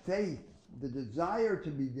abstract faith, the desire to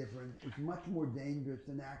be different, is much more dangerous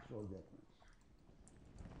than actual difference.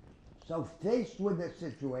 So faced with this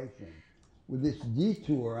situation, with this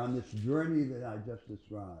detour on this journey that I just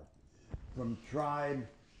described, from tribe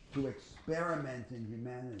to experiment in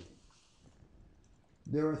humanity,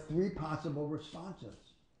 there are three possible responses.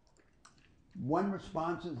 One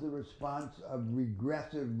response is the response of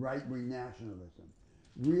regressive right-wing nationalism.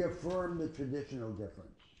 Reaffirm the traditional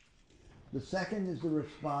difference. The second is the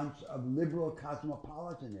response of liberal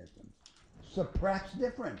cosmopolitanism. Suppress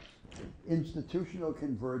difference. Institutional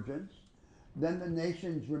convergence. Then the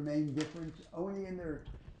nations remain different only in their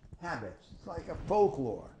habits. It's like a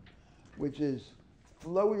folklore, which is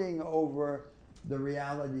floating over the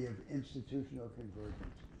reality of institutional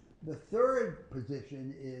convergence. The third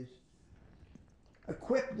position is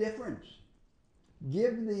equip difference.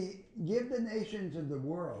 Give the nations of the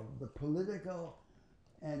world the political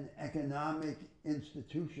and economic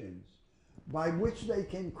institutions by which they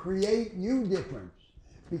can create new difference.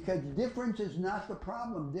 Because difference is not the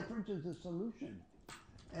problem, difference is the solution.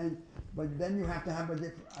 But then you have to have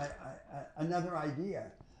another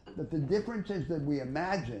idea, that the differences that we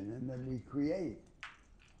imagine and that we create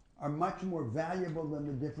are much more valuable than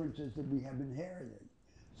the differences that we have inherited.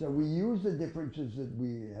 So we use the differences that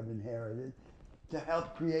we have inherited to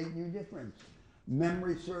help create new difference.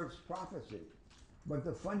 Memory serves prophecy, but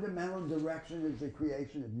the fundamental direction is the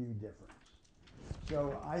creation of new difference.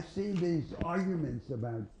 So I see these arguments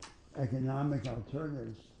about economic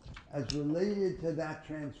alternatives as related to that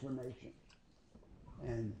transformation,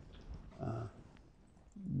 and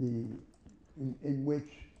in which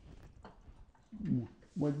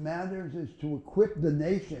what matters is to equip the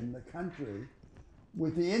nation, the country,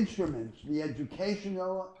 with the instruments, the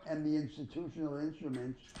educational and the institutional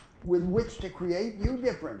instruments with which to create new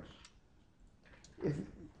difference. If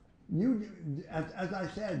you, as I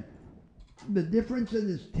said, the difference that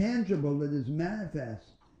is tangible, that is manifest,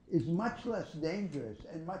 is much less dangerous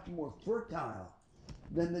and much more fertile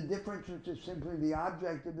than the difference which is simply the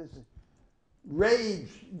object of this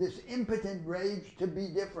rage, this impotent rage to be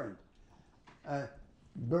different,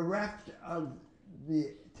 bereft of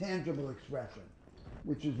the tangible expression,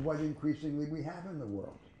 which is what increasingly we have in the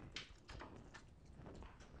world.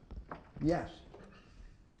 Yes?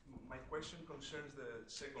 My question concerns the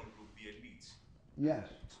second group, the elites. Yes.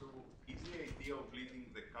 So is the idea of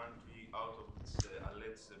leading the country out of its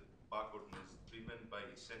alleged backwardness driven by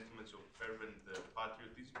sentiments of fervent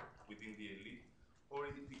patriotism within the elite, or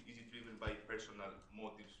is it driven by personal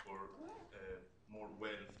motives for more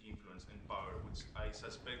wealth, influence, and power, which I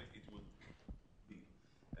suspect it would be?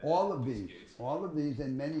 All of these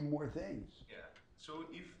and many more things. Yeah. So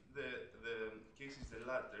if the case is the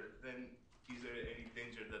latter, then is there any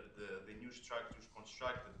danger that the new structures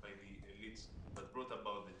constructed by the elites that brought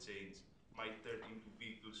about the change might turn into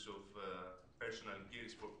vehicles of personal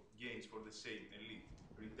gains for the same elite,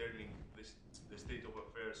 returning the state of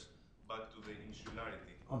affairs back to the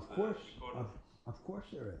insularity of the economy? Of course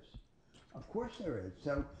there is. Of course there is.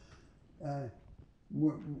 So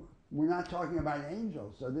we're not talking about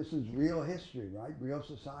angels. So this is real history, right? Real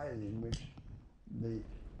society in which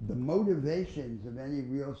the motivations of any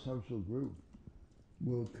real social group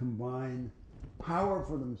will combine power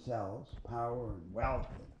for themselves, power and wealth,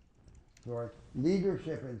 for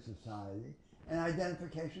leadership in society, and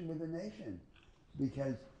identification with the nation.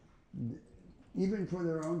 Because even for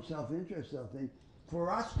their own self-interest, they'll think, for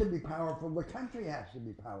us to be powerful, the country has to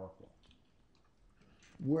be powerful.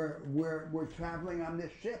 We're traveling on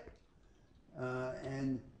this ship.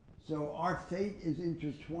 And so our fate is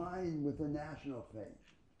intertwined with the national fate.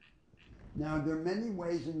 Now, there are many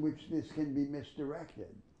ways in which this can be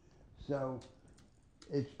misdirected. So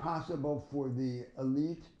it's possible for the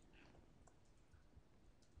elite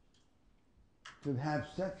to have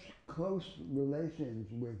such close relations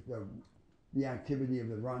with the activity of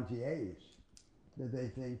the rentiers that they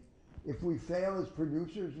think, If we fail as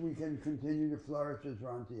producers, we can continue to flourish as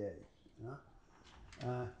rentiers.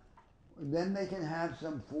 Then they can have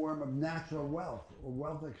some form of natural wealth or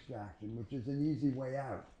wealth extraction, which is an easy way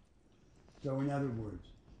out. So in other words,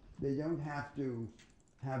 they don't have to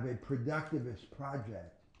have a productivist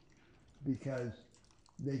project because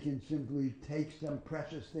they can simply take some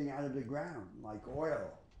precious thing out of the ground, like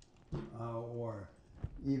oil, or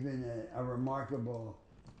even a remarkable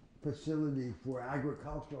facility for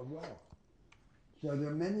agricultural wealth. So there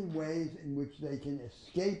are many ways in which they can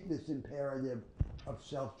escape this imperative of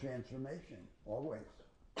self-transformation, always.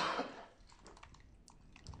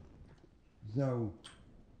 So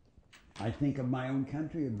I think of my own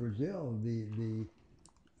country, of Brazil,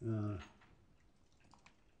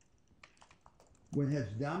 what has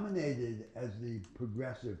dominated as the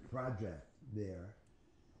progressive project there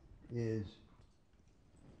is,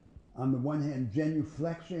 on the one hand,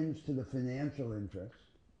 genuflections to the financial interests,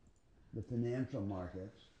 the financial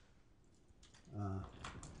markets,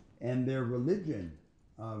 and their religion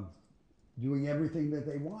of doing everything that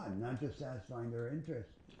they want, not just satisfying their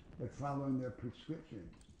interests, but following their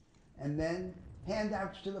prescriptions. And then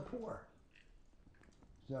handouts to the poor.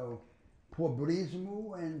 So,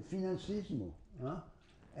 pobrismo and financismo.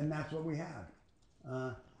 And that's what we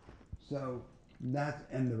have. So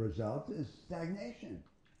and the result is stagnation.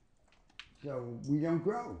 So we don't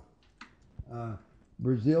grow.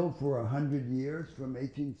 Brazil for 100 years, from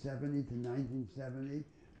 1870 to 1970,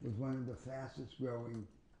 was one of the fastest growing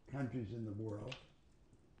countries in the world,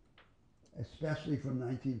 especially from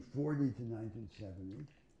 1940 to 1970.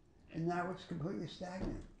 And now it's completely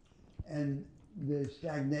stagnant. And the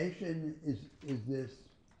stagnation is this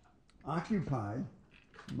occupied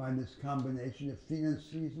by this combination of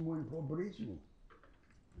financismo and pobrismo.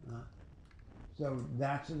 So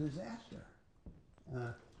that's a disaster.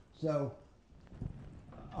 So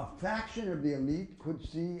a faction of the elite could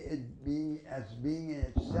see it as being in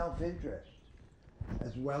its self-interest,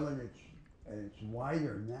 as well as its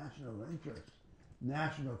wider national interest,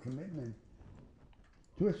 national commitment,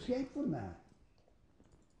 to escape from that.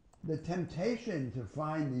 The temptation to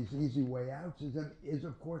find these easy way outs is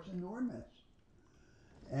of course enormous.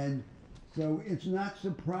 And so it's not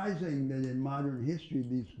surprising that in modern history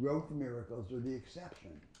these growth miracles are the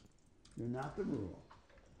exception. They're not the rule.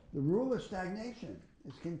 The rule is stagnation,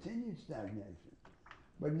 is continued stagnation.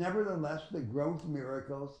 But nevertheless, the growth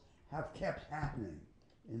miracles have kept happening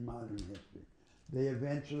in modern history. They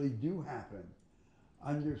eventually do happen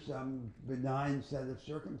under some benign set of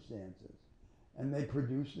circumstances. And they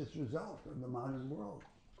produce this result of the modern world.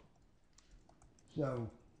 So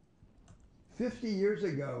 50 years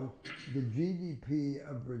ago, the GDP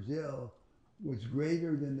of Brazil was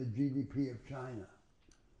greater than the GDP of China.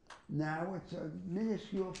 Now it's a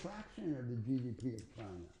minuscule fraction of the GDP of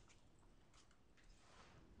China.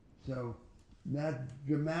 So that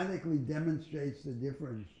dramatically demonstrates the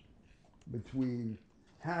difference between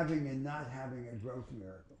having and not having a growth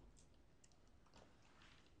miracle.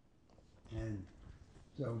 And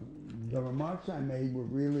so the remarks I made were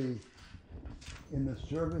really in the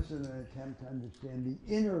service of an attempt to understand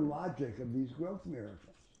the inner logic of these growth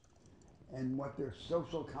miracles and what their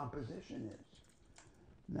social composition is.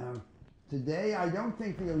 Now, today I don't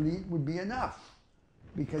think the elite would be enough,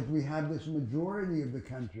 because we have this majority of the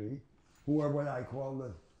country who are what I call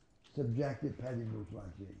the subjective petty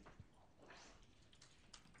bourgeoisie.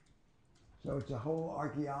 So it's a whole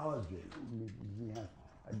archaeology. We have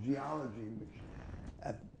a geology in which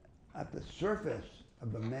at the surface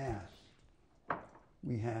of the mass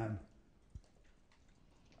we have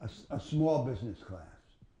a small business class,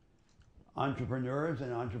 entrepreneurs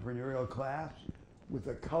and entrepreneurial class with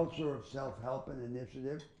a culture of self-help and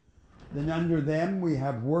initiative. Then under them we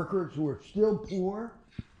have workers who are still poor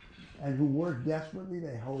and who work desperately.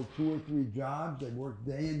 They hold 2 or 3 jobs, they work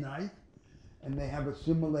day and night, and they have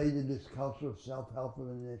assimilated this culture of self-help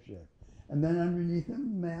and initiative. And then underneath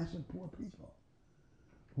them, mass of poor people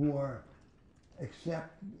who are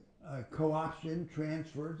accept co-option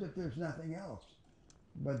transfers if there's nothing else.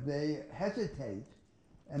 But they hesitate,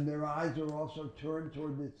 and their eyes are also turned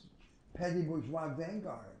toward this petty bourgeois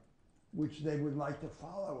vanguard, which they would like to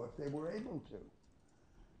follow if they were able to.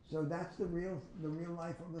 So that's the real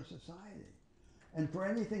life of the society. And for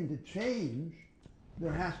anything to change,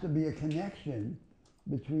 there has to be a connection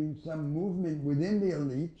between some movement within the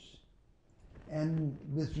elites and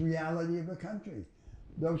this reality of the country.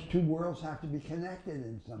 Those two worlds have to be connected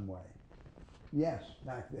in some way. Yes,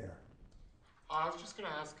 back there. I was just going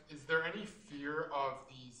to ask, is there any fear of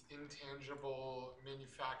these intangible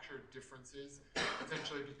manufactured differences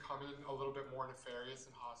potentially becoming a little bit more nefarious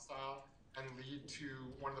and hostile and lead to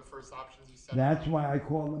one of the first options you said. That's why I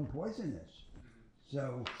call them poisonous.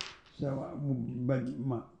 So, but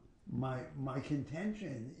my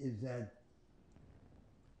contention is that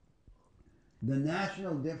the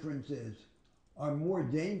national differences are more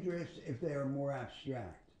dangerous if they are more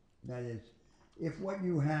abstract. That is, if what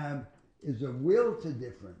you have is a will to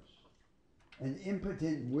difference, an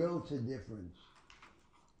impotent will to difference,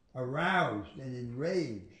 aroused and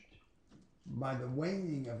enraged by the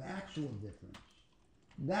waning of actual difference,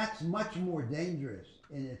 that's much more dangerous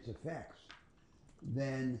in its effects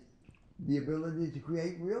than the ability to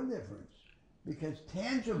create real difference, because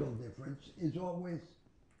tangible difference is always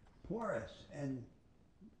porous and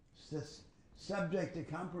subject to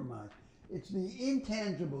compromise. It's the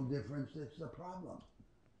intangible difference that's the problem.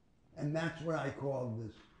 And that's what I call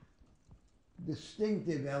this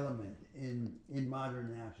distinctive element in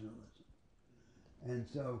modern nationalism. And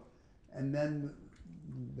so, and then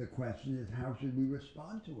the question is, how should we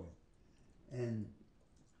respond to it? And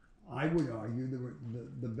I would argue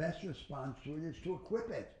the best response to it is to equip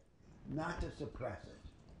it, not to suppress it.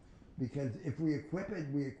 Because if we equip it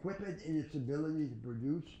in its ability to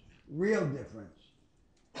produce real difference.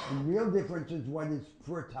 And real difference is what is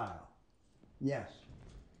fertile. Yes?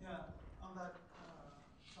 Yeah, on that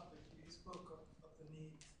topic, you spoke of the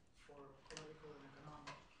need for political and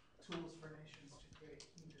economic tools for nations to create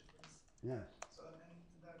new difference. Yes. So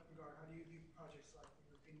in that regard, how do you view projects like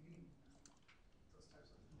the European Union and those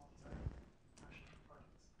types of multinational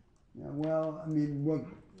projects? Yeah, well, I mean, we're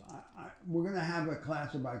going to have a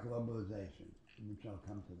class about globalization, which I'll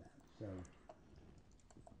come to that. So,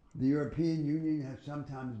 the European Union has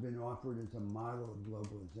sometimes been offered as a model of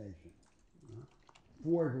globalization,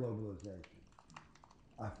 for globalization,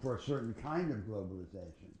 for a certain kind of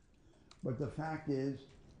globalization. But the fact is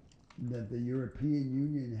that the European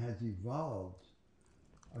Union has evolved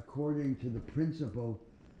according to the principle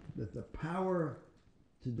that the power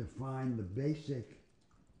to define the basic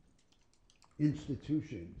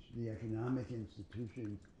institutions, the economic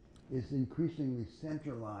institutions, is increasingly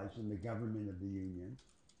centralized in the government of the Union,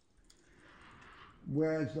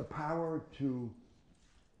 whereas the power to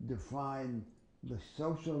define the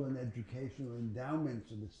social and educational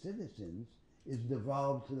endowments of the citizens is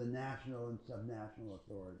devolved to the national and subnational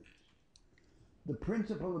authorities. The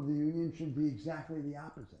principle of the Union should be exactly the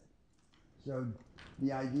opposite. So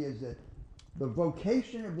the idea is that the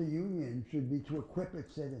vocation of the Union should be to equip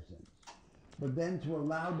its citizens, but then to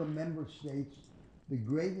allow the member states the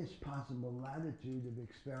greatest possible latitude of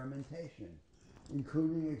experimentation,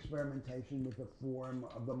 including experimentation with the form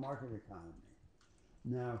of the market economy.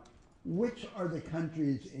 Now, which are the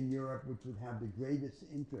countries in Europe which would have the greatest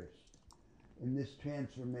interest in this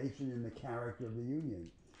transformation in the character of the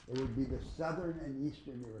Union? It would be the Southern and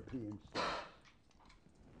Eastern European states,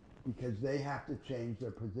 because they have to change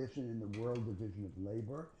their position in the world division of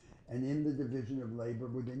labor and in the division of labor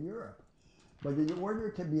within Europe. But in order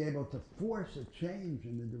to be able to force a change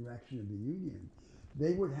in the direction of the Union,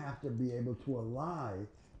 they would have to be able to ally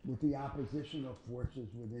with the oppositional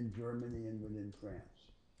forces within Germany and within France.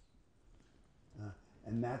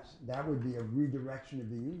 And that would be a redirection of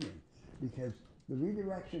the Union, because the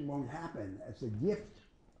redirection won't happen as a gift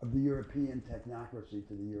of the European technocracy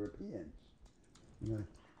to the Europeans.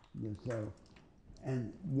 So,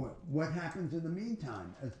 and what happens in the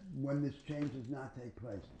meantime, when this change does not take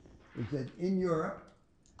place, is that in Europe,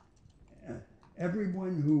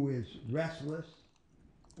 everyone who is restless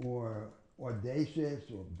or audacious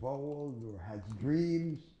or bold or has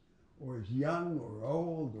dreams or is young or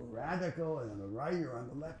old or radical and on the right or on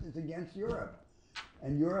the left is against Europe.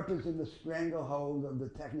 And Europe is in the stranglehold of the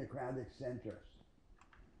technocratic centrists.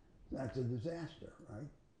 That's a disaster, right?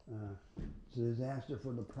 It's a disaster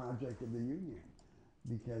for the project of the Union,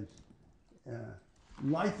 because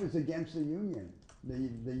life is against the Union. The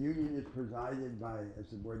Union is presided by,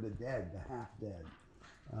 as it were, the dead, the half-dead.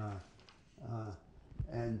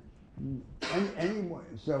 And anyway,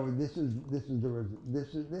 so this is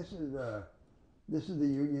the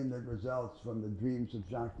Union that results from the dreams of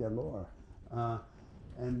Jacques Delors,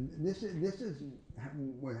 and this is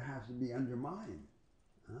what has to be undermined.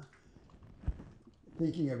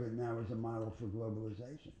 Thinking of it now as a model for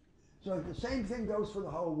globalization. So the same thing goes for the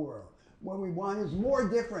whole world. What we want is more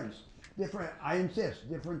difference. I insist,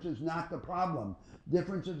 difference is not the problem.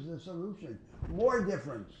 Difference is the solution. More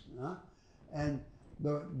difference. And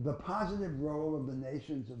the positive role of the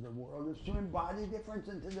nations of the world is to embody difference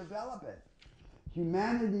and to develop it.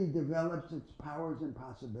 Humanity develops its powers and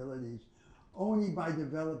possibilities only by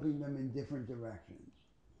developing them in different directions.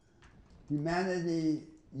 Humanity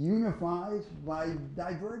unifies by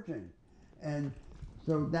diverging. And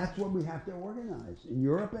So that's what we have to organize in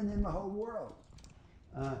Europe and in the whole world.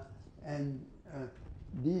 And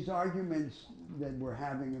these arguments that we're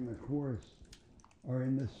having in the course are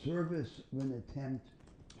in the service of an attempt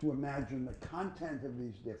to imagine the content of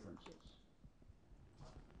these differences.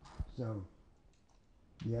 So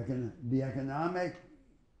the economic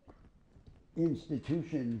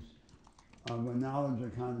institutions of a knowledge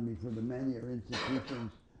economy for the many are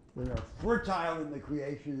institutions that are fertile in the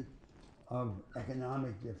creation of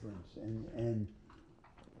economic difference. And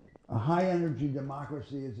a high energy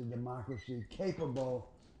democracy is a democracy capable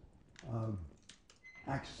of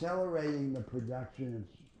accelerating the production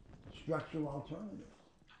of structural alternatives.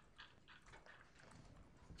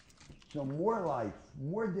 So more life,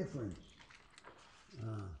 more difference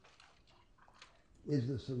is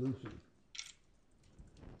the solution.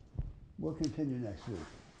 We'll continue next week.